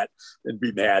say that and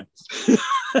be mad.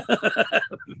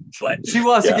 But she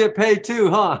wants to get paid too,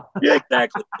 huh? Yeah,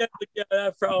 exactly. Yeah,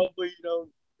 I probably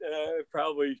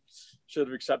probably should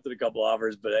have accepted a couple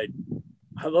offers, but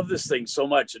I love this thing so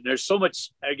much, and there's so much,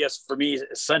 I guess, for me,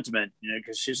 sentiment,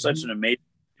 because she's such an amazing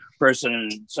person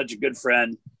and such a good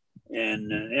friend,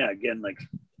 and again, like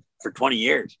for 20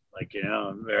 years, like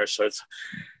so it's,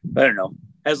 I don't know,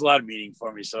 has a lot of meaning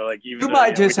for me. So like, even you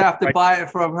might just have to buy it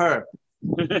from her.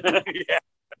 Yeah,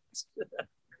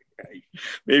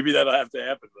 maybe that'll have to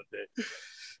happen one day.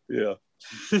 Yeah.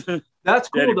 That's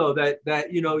cool though, that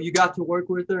you got to work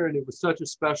with her, and it was such a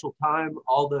special time,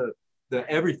 all the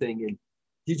everything, and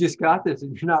you just got this,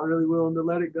 and you're not really willing to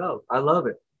let it go. I love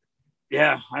it.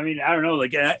 Yeah, I mean, I don't know,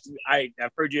 like I've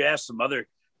heard you ask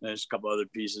there's a couple other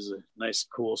pieces, a nice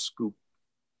cool scoop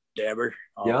dabber,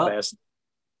 all fast,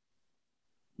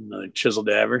 another chisel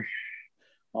dabber,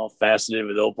 all faceted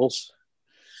with opals.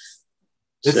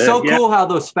 It's so cool how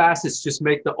those facets just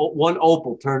make the one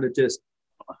opal turn to just.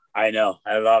 I know.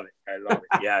 I love it.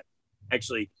 Yeah.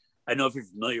 Actually, I don't know if you're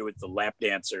familiar with the lap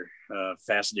dancer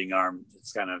faceting arm.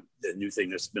 It's kind of the new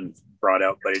thing that's been brought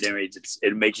out, but at any rate,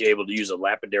 it makes you able to use a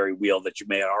lapidary wheel that you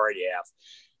may already have,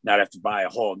 not have to buy a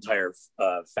whole entire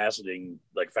faceting,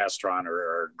 like Fastron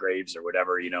or Graves or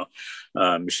whatever,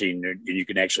 machine. And you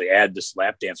can actually add this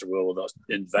lap dancer wheel.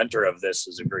 The inventor of this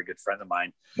is a very good friend of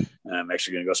mine. I'm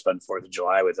actually going to go spend 4th of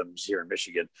July with him here in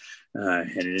Michigan. And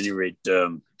at any rate,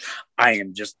 I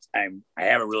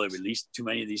haven't really released too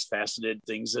many of these faceted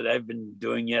things that I've been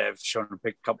doing yet. I've shown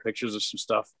a couple pictures of some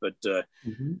stuff, but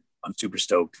I'm super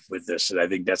stoked with this, and I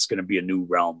think that's going to be a new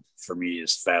realm for me,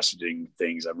 is faceting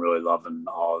things. I'm really loving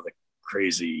all of the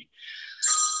crazy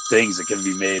things that can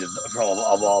be made of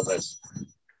all this.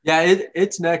 Yeah,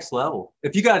 it's next level.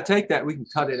 If you got to take that, we can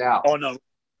cut it out. Oh no,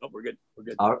 we're good. We're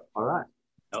good. All right.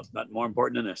 No, not more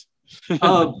important than this.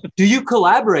 Do you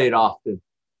collaborate often?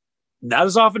 Not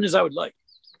as often as I would like.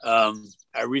 I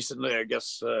recently, I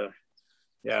guess,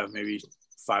 maybe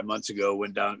 5 months ago,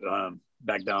 went down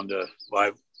back down to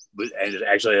and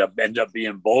actually I ended up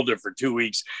being Boulder for 2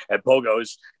 weeks at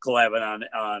Pogo's, collabing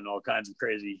on all kinds of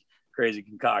crazy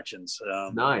concoctions.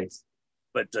 Nice.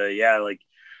 But that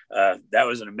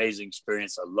was an amazing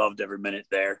experience. I loved every minute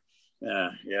there.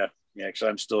 Actually,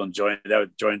 I'm still enjoying it.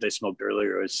 That joint I smoked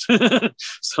earlier was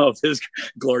some of his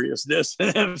gloriousness.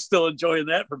 I'm still enjoying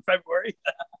that from February.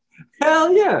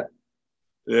 Hell yeah.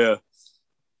 Yeah.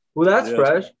 Well, that's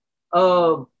fresh.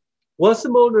 What's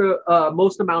the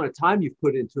most amount of time you've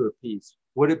put into a piece?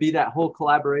 Would it be that whole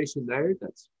collaboration there?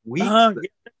 That's weeks.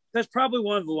 That's probably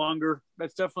one of the longer.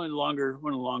 That's definitely one of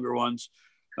the longer ones.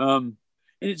 And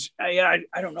it's I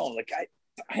don't know. Like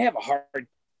I have I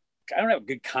don't have a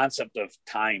good concept of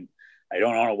time. I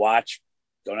don't own a watch.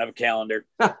 Don't have a calendar.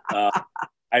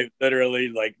 I literally,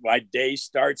 like, my day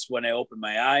starts when I open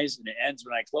my eyes and it ends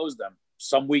when I close them.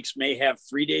 Some weeks may have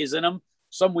 3 days in them.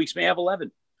 Some weeks may have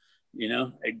 11.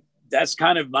 That's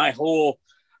kind of my whole.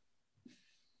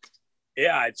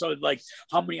 Yeah. So like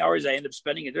how many hours I end up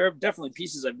spending. There are definitely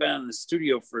pieces I've been in the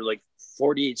studio for like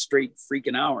 48 straight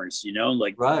freaking hours,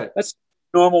 like right. That's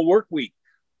normal work week.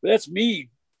 But that's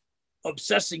me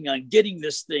obsessing on getting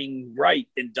this thing right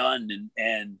and done.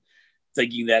 And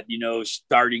thinking that,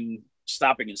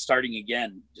 stopping and starting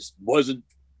again just wasn't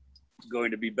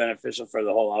going to be beneficial for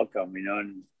the whole outcome,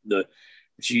 and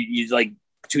you like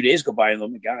 2 days go by and, oh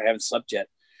my God, I haven't slept yet.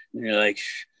 And you're like,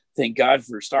 thank God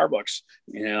for Starbucks,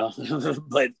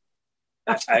 but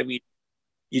I mean,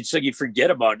 it's like you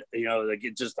forget about, like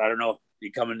it just, I don't know,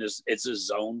 you come in this, it's a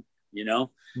zone,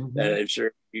 Mm-hmm. I'm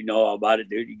sure you know all about it,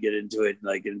 dude. You get into it,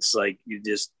 like, it's like,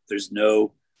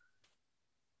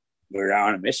 we're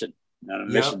on a mission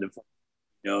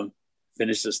to,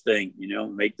 finish this thing,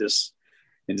 make this,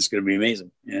 and it's going to be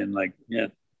amazing. And like, yeah,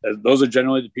 those are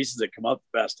generally the pieces that come out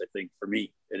the best, I think, for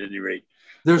me, at any rate.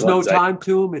 There's no time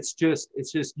to them. It's just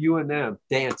you and them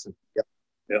dancing.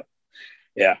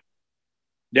 Yeah.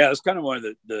 That's kind of one of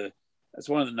that's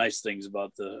one of the nice things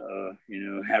about the,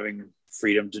 having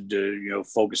freedom to do,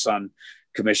 focus on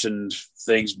commissioned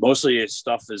things. Mostly it's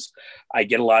stuff is, I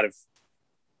get a lot of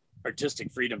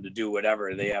artistic freedom to do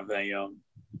whatever they have,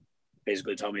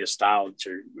 basically tell me a style that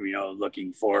you're,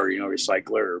 looking for,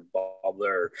 recycler or bubbler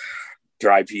or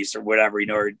dry piece or whatever,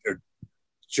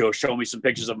 or show me some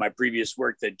pictures of my previous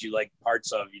work that you like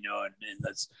parts of, and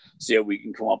let's see what we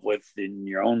can come up with in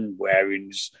your own way. I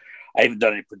mean, I haven't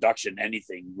done any production,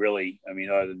 anything really. I mean,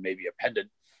 other than maybe a pendant.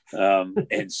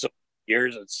 And so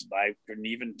years, I couldn't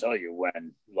even tell you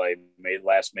when I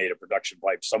last made a production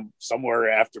pipe. Somewhere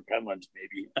after Penland,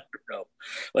 maybe. I don't know.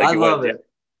 I love it. It's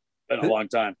been a long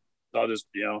time. So I'll just,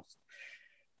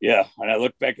 yeah. And I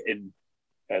look back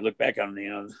on,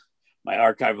 my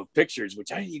archive of pictures,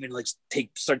 which I didn't even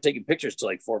start taking pictures till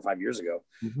like 4 or 5 years ago.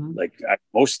 Mm-hmm. Like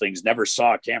most things, never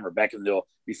saw a camera back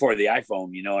before the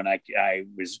iPhone, and I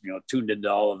was, tuned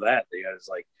into all of that. I was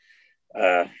like,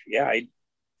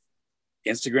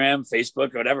 Instagram,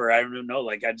 Facebook, whatever. I don't even know.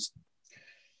 Like, I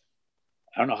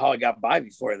don't know how I got by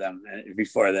before then,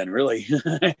 really.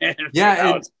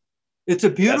 Yeah. It's a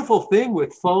beautiful thing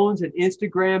with phones and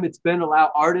Instagram. It's been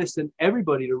allowed artists and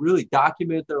everybody to really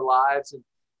document their lives, and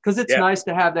because it's nice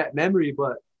to have that memory.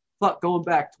 But fuck, going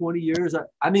back 20 years,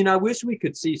 I mean, I wish we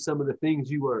could see some of the things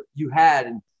you had.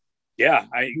 And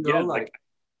like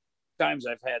times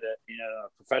I've had a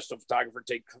professional photographer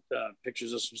take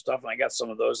pictures of some stuff, and I got some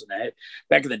of those. And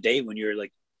back in the day when you were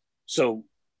like, so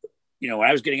when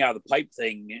I was getting out of the pipe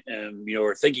thing,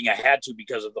 or thinking I had to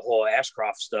because of the whole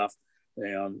Ashcroft stuff,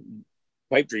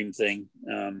 pipe dream thing,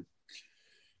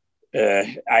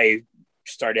 I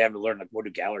started having to learn, like, what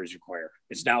do galleries require?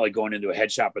 It's not like going into a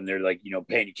head shop and they're like,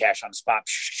 paying you cash on the spot,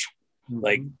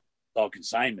 like all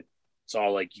consignment. It's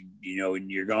all like, and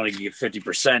you're going to get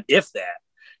 50%, if that,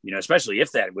 especially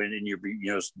if that, when in your,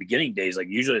 beginning days, like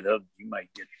usually you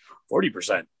might get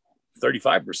 40%,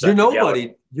 35%. You're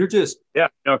nobody. You're just,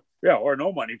 or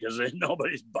no money because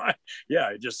nobody's buying. Yeah.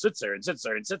 It just sits there,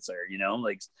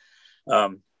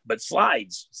 but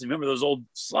slides. So remember those old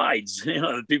slides,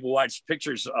 that people watch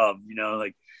pictures of,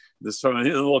 like this from a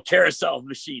little carousel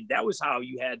machine. That was how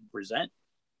you had to present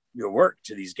your work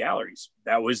to these galleries.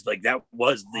 That was the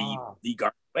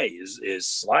Garden way is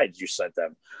slides you sent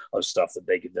them of stuff that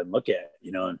they could then look at,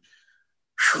 and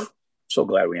whew, so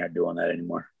glad we aren't doing that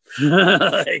anymore.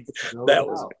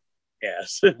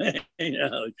 Yes.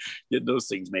 Getting those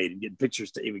things made and getting pictures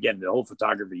to, again, the whole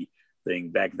photography thing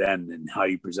back then, and how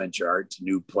you present your art to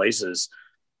new places,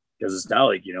 because it's not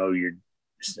like, it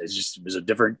was a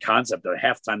different concept.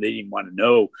 Half the time they didn't want to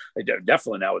know.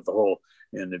 Definitely not with the whole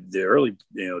in the early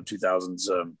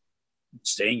 2000s.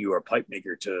 Saying you were a pipe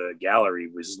maker to a gallery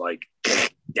was like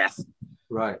death.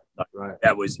 Right.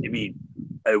 That was,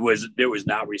 it was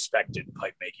not respected,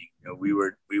 pipe making. We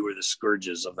were the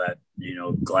scourges of that,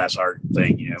 glass art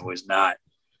thing. It was not,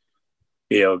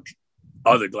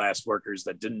 other glass workers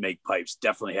that didn't make pipes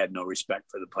definitely had no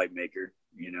respect for the pipe maker.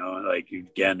 Like,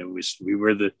 again, we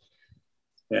were the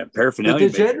paraphernalia.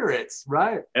 The degenerates,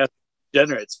 right? Yeah,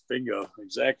 degenerates. Bingo.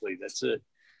 Exactly. That's it.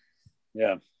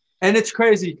 Yeah. And it's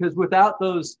crazy because without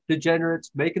those degenerates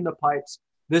making the pipes,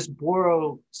 this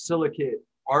borosilicate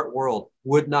art world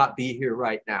would not be here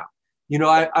right now.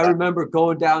 I remember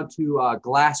going down to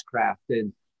Glasscraft,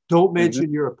 and don't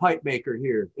mention you're a pipe maker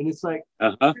here. And it's like,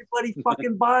 everybody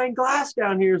fucking buying glass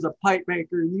down here is a pipe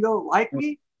maker. And you don't like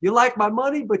me? You like my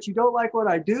money, but you don't like what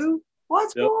I do?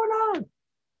 What's going on?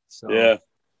 So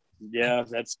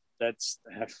that's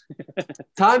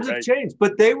times have changed,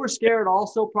 but they were scared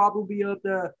also probably of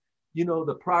the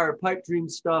prior pipe dream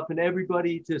stuff, and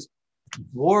everybody just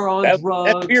wore on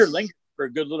drugs. That fear lingered for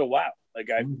a good little while. Like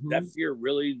that fear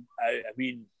really, I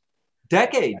mean,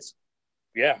 decades.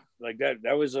 Yeah, like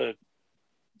that was that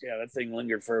thing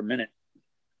lingered for a minute,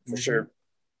 for sure.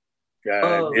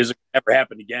 Is it ever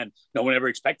happened again? No one ever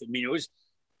expected. I mean, it was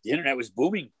the internet was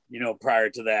booming, prior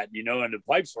to that, and the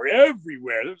pipes were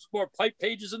everywhere. There was more pipe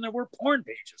pages than there were porn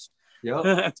pages.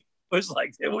 Yeah.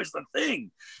 It was the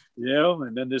thing,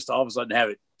 and then just all of a sudden have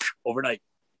it overnight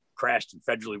crashed and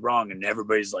federally wrong. And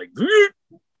everybody's like,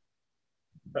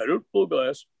 I don't pull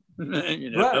glass,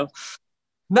 Right.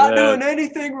 Not doing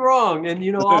anything wrong.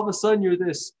 And, all of a sudden you're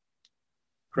this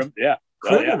criminal.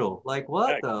 Oh, like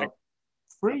what the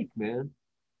freak, man?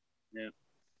 Yeah.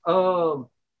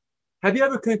 Have you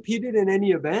ever competed in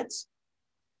any events?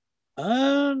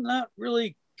 Not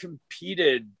really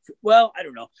competed. Well, I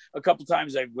don't know. A couple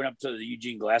times I went up to the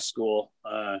Eugene Glass School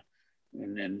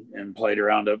and played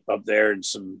around up there in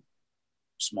some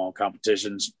small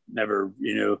competitions. Never,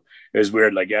 it was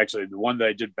weird. Like actually the one that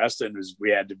I did best in was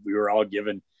we were all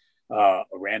given a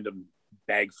random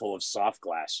bag full of soft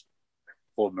glass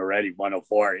full of Moretti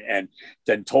 104 and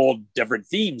then told different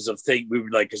themes of things. We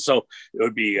would so it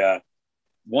would be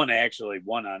one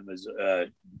on was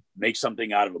make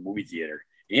something out of a movie theater.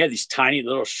 And you had these tiny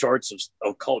little shorts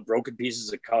of colored broken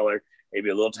pieces of color, maybe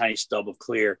a little tiny stub of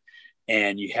clear,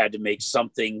 and you had to make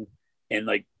something in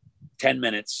 10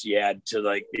 minutes. You had to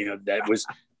that was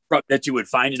that you would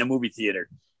find in a movie theater,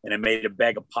 and I made a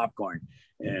bag of popcorn.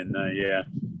 And that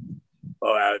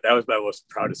was my most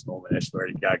proudest moment, I swear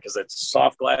to God, because that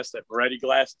soft glass, that Moretti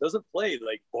glass doesn't play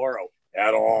like Boro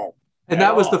at all. And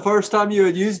that was the first time you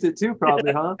had used it too,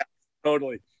 probably, huh?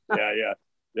 Totally. Yeah.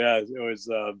 It was,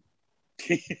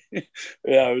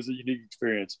 it was a unique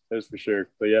experience, that's for sure.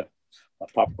 But yeah,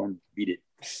 popcorn beat it.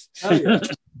 Oh, yeah.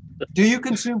 Do you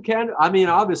consume cannabis? I mean,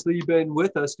 obviously you've been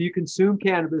with us. Do you consume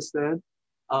cannabis then?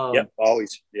 Yep,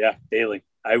 always. Yeah, daily.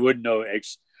 I wouldn't know.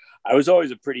 I was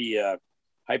always a pretty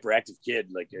hyperactive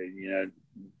kid,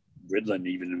 Ritalin,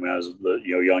 even when I was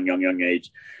young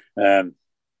age.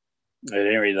 At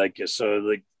any rate,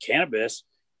 so cannabis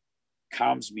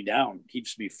calms me down,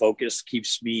 keeps me focused,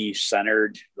 keeps me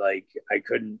centered.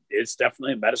 It's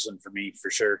definitely a medicine for me, for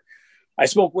sure. I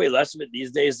smoke way less of it these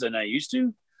days than I used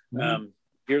to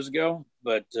years ago,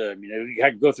 but I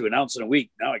could go through an ounce in a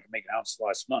week. Now I can make an ounce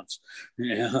last month.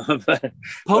 But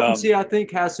potency, I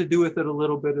think, has to do with it a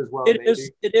little bit as well. It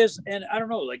is, and I don't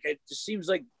know. It just seems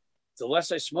like the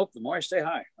less I smoke, the more I stay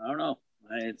high. I don't know.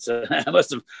 It's I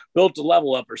must have built a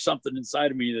level up or something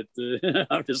inside of me that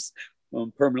I'm just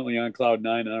permanently on cloud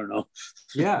nine. I don't know.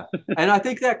 Yeah, and I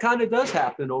think that kind of does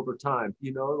happen over time.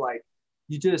 You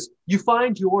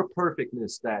find your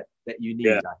perfectness that you need.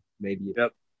 Yeah. Maybe.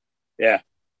 Yep. Yeah.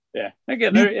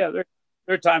 Again, there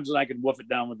are times when I can woof it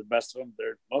down with the best of them.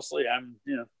 They're mostly I'm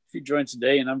a few joints a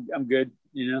day and I'm good.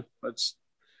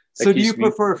 So do you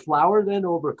prefer flower then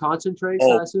over concentrates?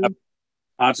 I assume?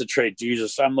 Concentrate,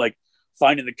 Jesus! I'm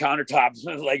finding the countertops.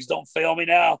 My legs don't fail me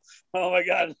now. Oh my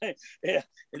God! Yeah.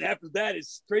 And after that,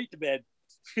 it's straight to bed.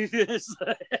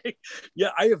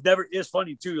 I have never. It's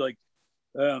funny too.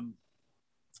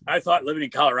 I thought living in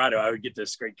Colorado, I would get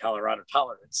this great Colorado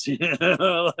tolerance,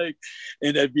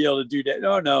 and I'd be able to do that.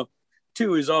 No,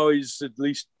 2 is always at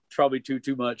least probably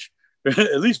too much,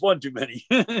 at least 1 too many.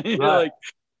 Right.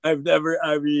 I've never.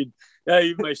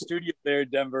 Even my studio there in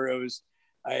Denver, it was.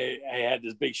 I had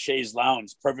this big chaise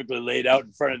lounge perfectly laid out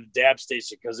in front of the dab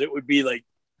station because it would be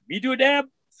me do a dab,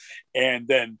 and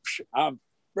then I'm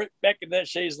right back in that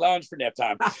chaise lounge for nap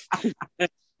time.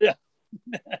 Yeah.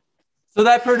 So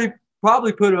that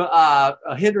probably put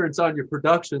a hindrance on your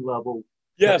production level.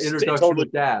 Yes, introduction totally.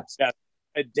 with dabs. Yeah,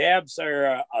 dabs are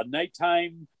a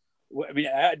nighttime.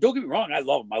 Don't get me wrong. I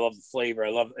love them. I love the flavor.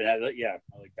 I like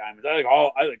diamonds. I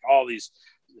like all these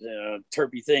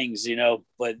terpy things,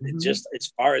 but just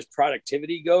as far as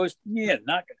productivity goes, not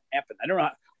going to happen. I don't know.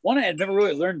 One, I had never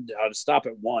really learned how to stop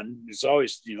at 1. It's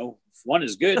always, if 1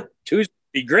 is good, 2 is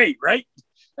be great, right?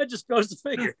 That just goes to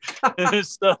figure.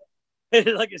 So,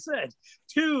 like I said,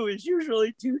 2 is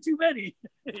usually too many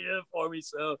for me.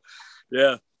 So,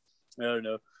 yeah, I don't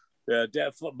know. Yeah,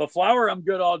 but flower, I'm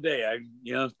good all day.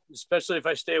 Especially if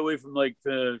I stay away from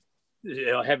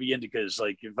heavy indicas.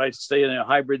 If I stay in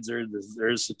hybrids or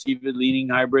there's sativa leaning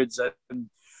hybrids,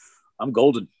 I'm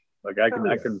golden. I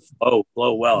can flow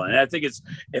well. And I think it's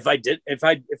if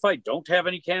I don't have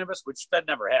any cannabis, which that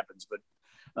never happens, but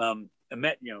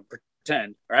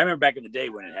pretend. Or I remember back in the day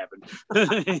when it happened.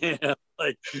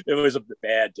 It was a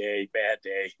bad day.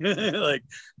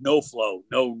 No flow,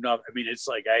 no. It's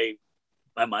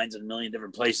my mind's in a million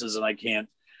different places and I can't.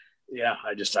 Yeah,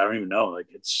 I don't even know.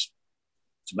 It's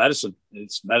medicine.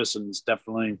 It's medicine. It's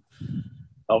definitely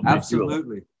helped me.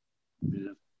 Absolutely.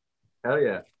 Yeah. Hell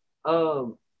yeah.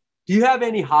 Do you have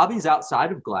any hobbies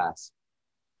outside of glass?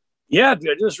 Yeah,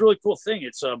 this really cool thing.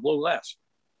 It's blow glass.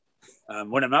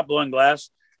 When I'm not blowing glass,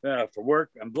 for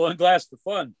work. I'm blowing glass for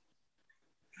fun.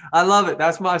 I love it.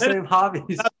 That's my same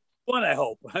hobbies. One, I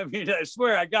hope. I mean, I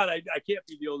swear, I can't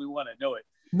be the only one. I know it.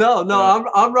 No,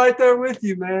 I'm right there with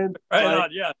you, man. Right on,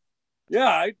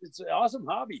 yeah. It's an awesome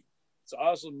hobby. It's an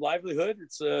awesome livelihood.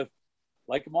 It's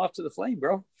like I'm off to the flame,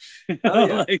 bro. Oh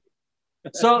yeah.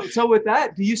 So with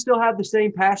that, do you still have the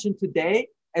same passion today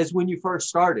as when you first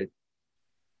started?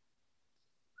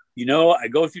 I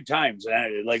go through times.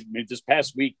 Like this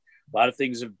past week, a lot of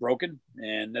things have broken,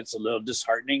 and that's a little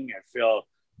disheartening. I feel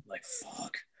like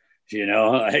fuck,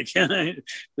 like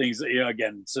things.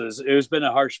 Again, so it's been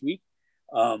a harsh week.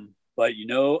 But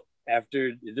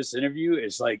after this interview,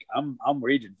 it's like I'm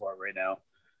raging for it right now.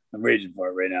 Like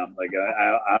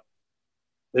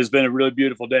it's been a really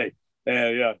beautiful day.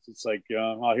 Yeah, it's like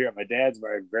I'm out here at my dad's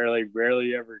where I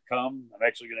rarely ever come. I'm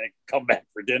actually gonna come back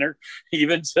for dinner,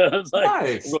 even. So it's like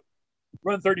nice.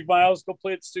 Run 30 miles, go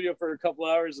play at the studio for a couple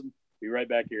hours, and be right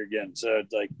back here again. So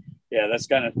it's like, yeah, that's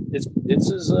kind of it's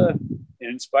an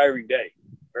inspiring day,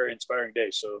 very inspiring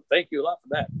day. So thank you a lot for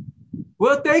that.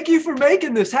 Well, thank you for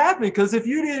making this happen, because if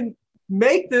you didn't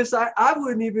make this, I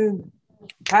wouldn't even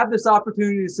have this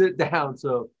opportunity to sit down.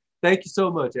 So thank you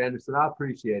so much, Anderson. I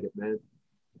appreciate it, man.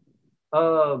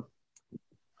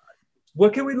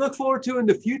 What can we look forward to in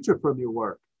the future from your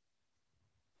work?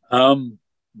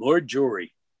 More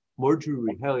jewelry. More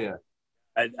jewelry. Hell yeah.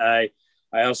 I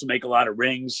also make a lot of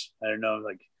rings. I don't know,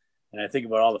 and I think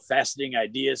about all the fascinating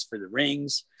ideas for the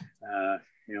rings,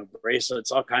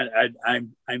 bracelets, all kind of,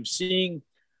 I'm seeing,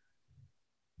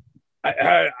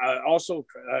 I also,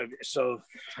 so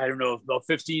I don't know, about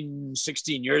 15,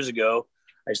 16 years ago,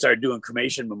 I started doing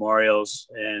cremation memorials,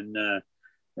 and I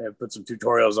put some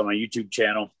tutorials on my YouTube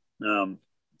channel.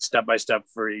 Step by step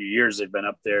for years, they've been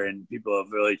up there, and people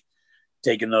have really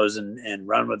taken those and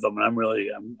run with them.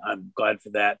 And I'm glad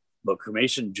for that. But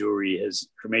cremation things,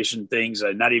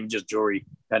 not even just jewelry,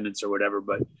 pendants or whatever,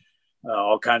 but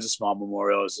all kinds of small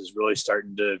memorials is really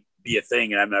starting to be a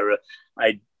thing. And I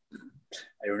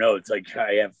don't know. It's like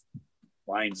I have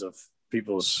lines of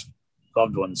people's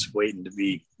loved ones waiting to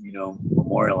be,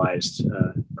 memorialized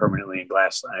permanently in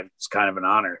glass. It's kind of an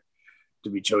honor to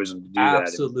be chosen to do that.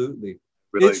 Absolutely.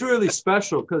 It's really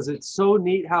special, because it's so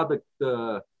neat how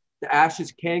the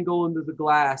ashes can go into the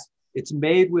glass. It's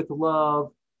made with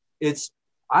love.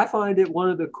 I find it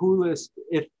one of the coolest,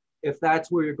 if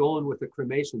that's where you're going with the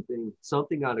cremation thing.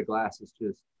 Something out of glass is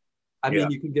just, I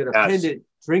mean, you can get a pendant,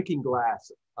 drinking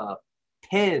glass,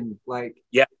 pen, like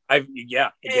again,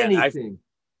 anything. I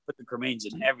put the cremains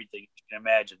in everything you can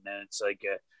imagine, and it's like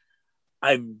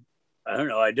I don't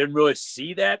know. I didn't really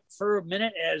see that for a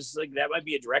minute as like that might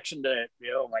be a direction that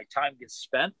my time gets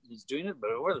spent is doing it. But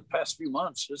over the past few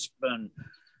months, it's been,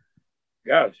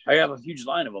 I have a huge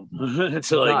line of them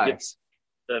to Nice.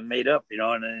 Get made up,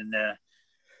 and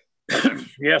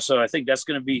so I think that's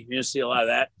going to be, see a lot of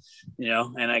that,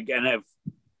 and I've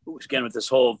again with this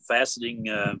whole faceting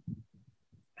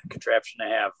contraption I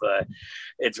have,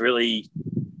 it's really,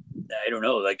 I don't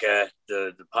know, like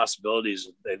the possibilities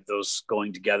of those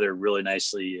going together really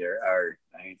nicely are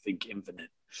I think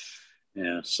infinite.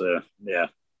 So a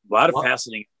lot of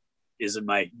faceting is in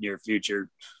my near future.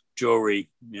 Jewelry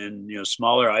and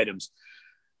smaller items.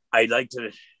 I'd like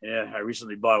to. I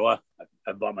recently bought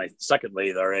I bought my second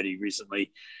lathe already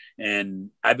recently,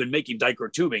 and I've been making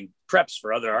dichro tubing preps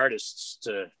for other artists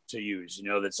to use.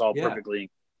 That's all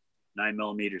perfectly 9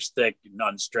 millimeters thick,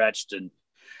 unstretched,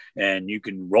 and you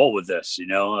can roll with this.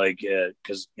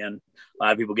 Because again, a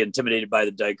lot of people get intimidated by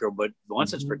the dichro, but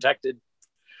once it's protected,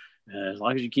 as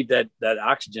long as you keep that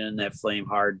oxygen and that flame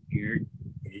hard, you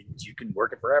can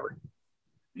work it forever.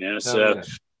 So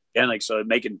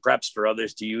making preps for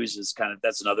others to use is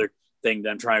that's another thing that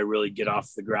I'm trying to really get off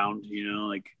the ground.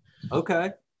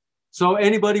 Okay. So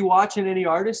anybody watching, any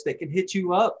artists, they can hit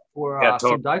you up for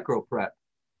some dichro prep.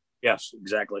 Yes,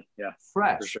 exactly. Yeah,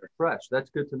 fresh, for sure. Fresh. That's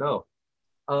good to know.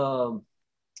 And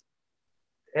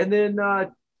then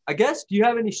I guess, do you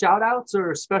have any shout outs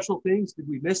or special things? Did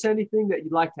we miss anything that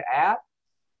you'd like to add?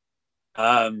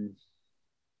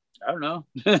 I don't know.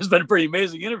 It's been a pretty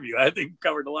amazing interview. I think we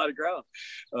covered a lot of ground.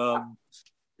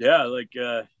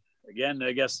 Again,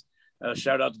 I guess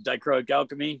shout out to Dichroic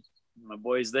Alchemy, my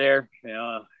boys there.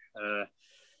 If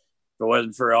it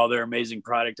wasn't for all their amazing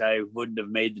product, I wouldn't have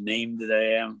made the name that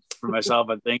I am for myself,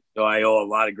 I think. So I owe a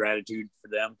lot of gratitude for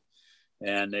them.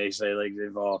 And they say like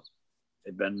they've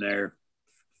been there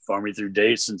for me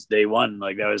since day one.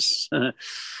 Like that was, So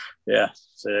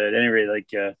at any rate,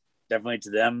 definitely to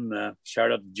them,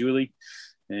 shout out to Julie,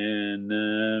 and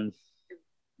I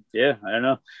don't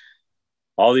know,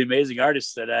 all the amazing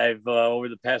artists that I've over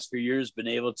the past few years been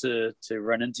able to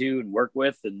run into and work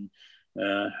with, and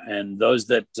those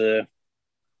that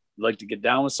like to get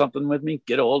down with something with me,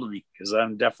 get a hold of me, because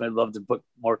I'm definitely love to put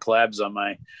more collabs on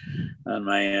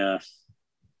my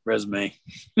resume.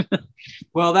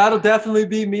 Well, that'll definitely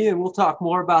be me, and we'll talk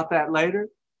more about that later.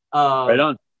 Right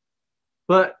on.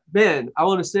 But Ben, I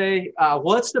want to say,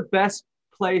 what's the best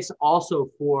place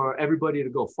also for everybody to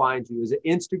go find you? Is it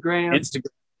Instagram? Instagram.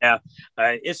 Yeah,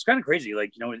 it's kind of crazy.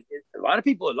 Like, you know, a lot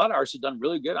of artists have done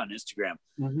really good on Instagram.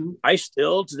 Mm-hmm. I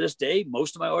still, to this day,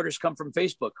 most of my orders come from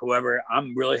Facebook. However,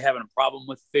 I'm really having a problem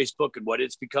with Facebook and what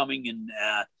it's becoming. And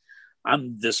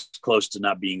I'm this close to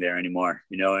not being there anymore,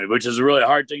 you know, which is a really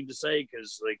hard thing to say,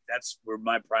 because like that's where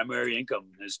my primary income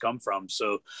has come from.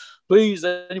 So please,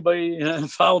 anybody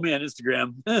follow me on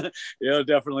Instagram. You know,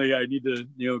 definitely I need to,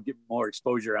 you know, get more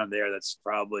exposure on there. That's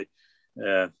probably,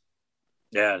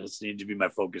 this needs to be my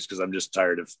focus, because I'm just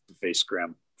tired of face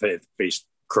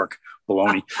crook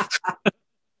baloney.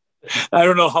 I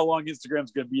don't know how long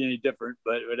Instagram's going to be any different,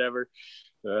 but whatever.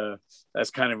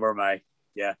 That's kind of where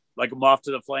like a moth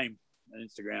to the flame on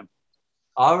Instagram.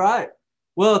 All right.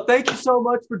 Well, thank you so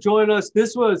much for joining us.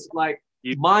 This was like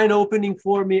mind-opening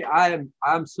for me.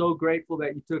 I'm so grateful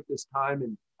that you took this time,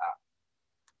 and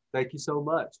thank you so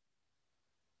much.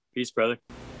 Peace, brother.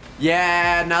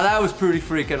 Yeah, now that was pretty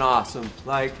freaking awesome.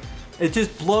 Like, it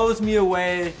just blows me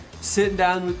away sitting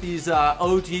down with these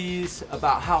OGs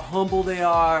about how humble they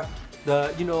are,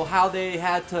 how they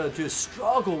had to just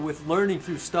struggle with learning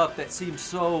through stuff that seems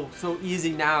so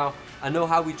easy now. I know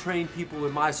how we train people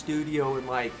in my studio, and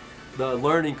like the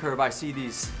learning curve I see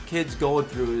these kids going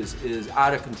through is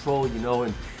out of control, you know,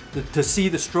 and to see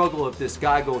the struggle of this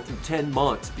guy go through 10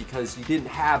 months because you didn't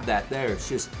have that there. It's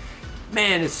just,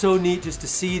 man, it's so neat just to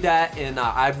see that, and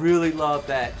I really love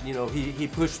that, you know, he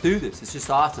pushed through this. It's just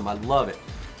awesome. I love it.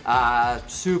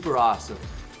 Super awesome.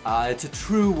 It's a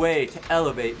true way to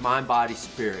elevate mind, body,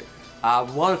 spirit.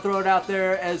 We want to throw it out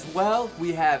there as well.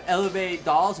 We have Elev8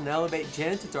 dolls and Elev8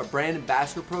 gents. It's our brand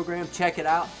ambassador program. Check it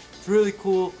out. It's really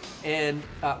cool, and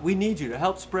we need you to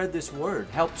help spread this word,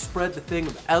 help spread the thing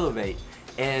of Elev8,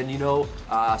 and, you know,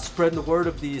 spreading the word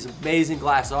of these amazing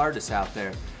glass artists out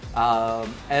there.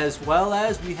 As well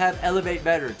as we have Elev8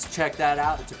 veterans. Check that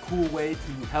out. It's a cool way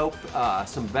to help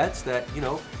some vets that, you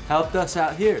know, helped us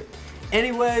out here.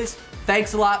 Anyways,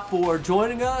 thanks a lot for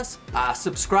joining us.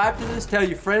 Subscribe to this, tell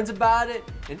your friends about it,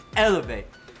 and elevate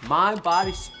mind,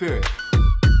 body, spirit.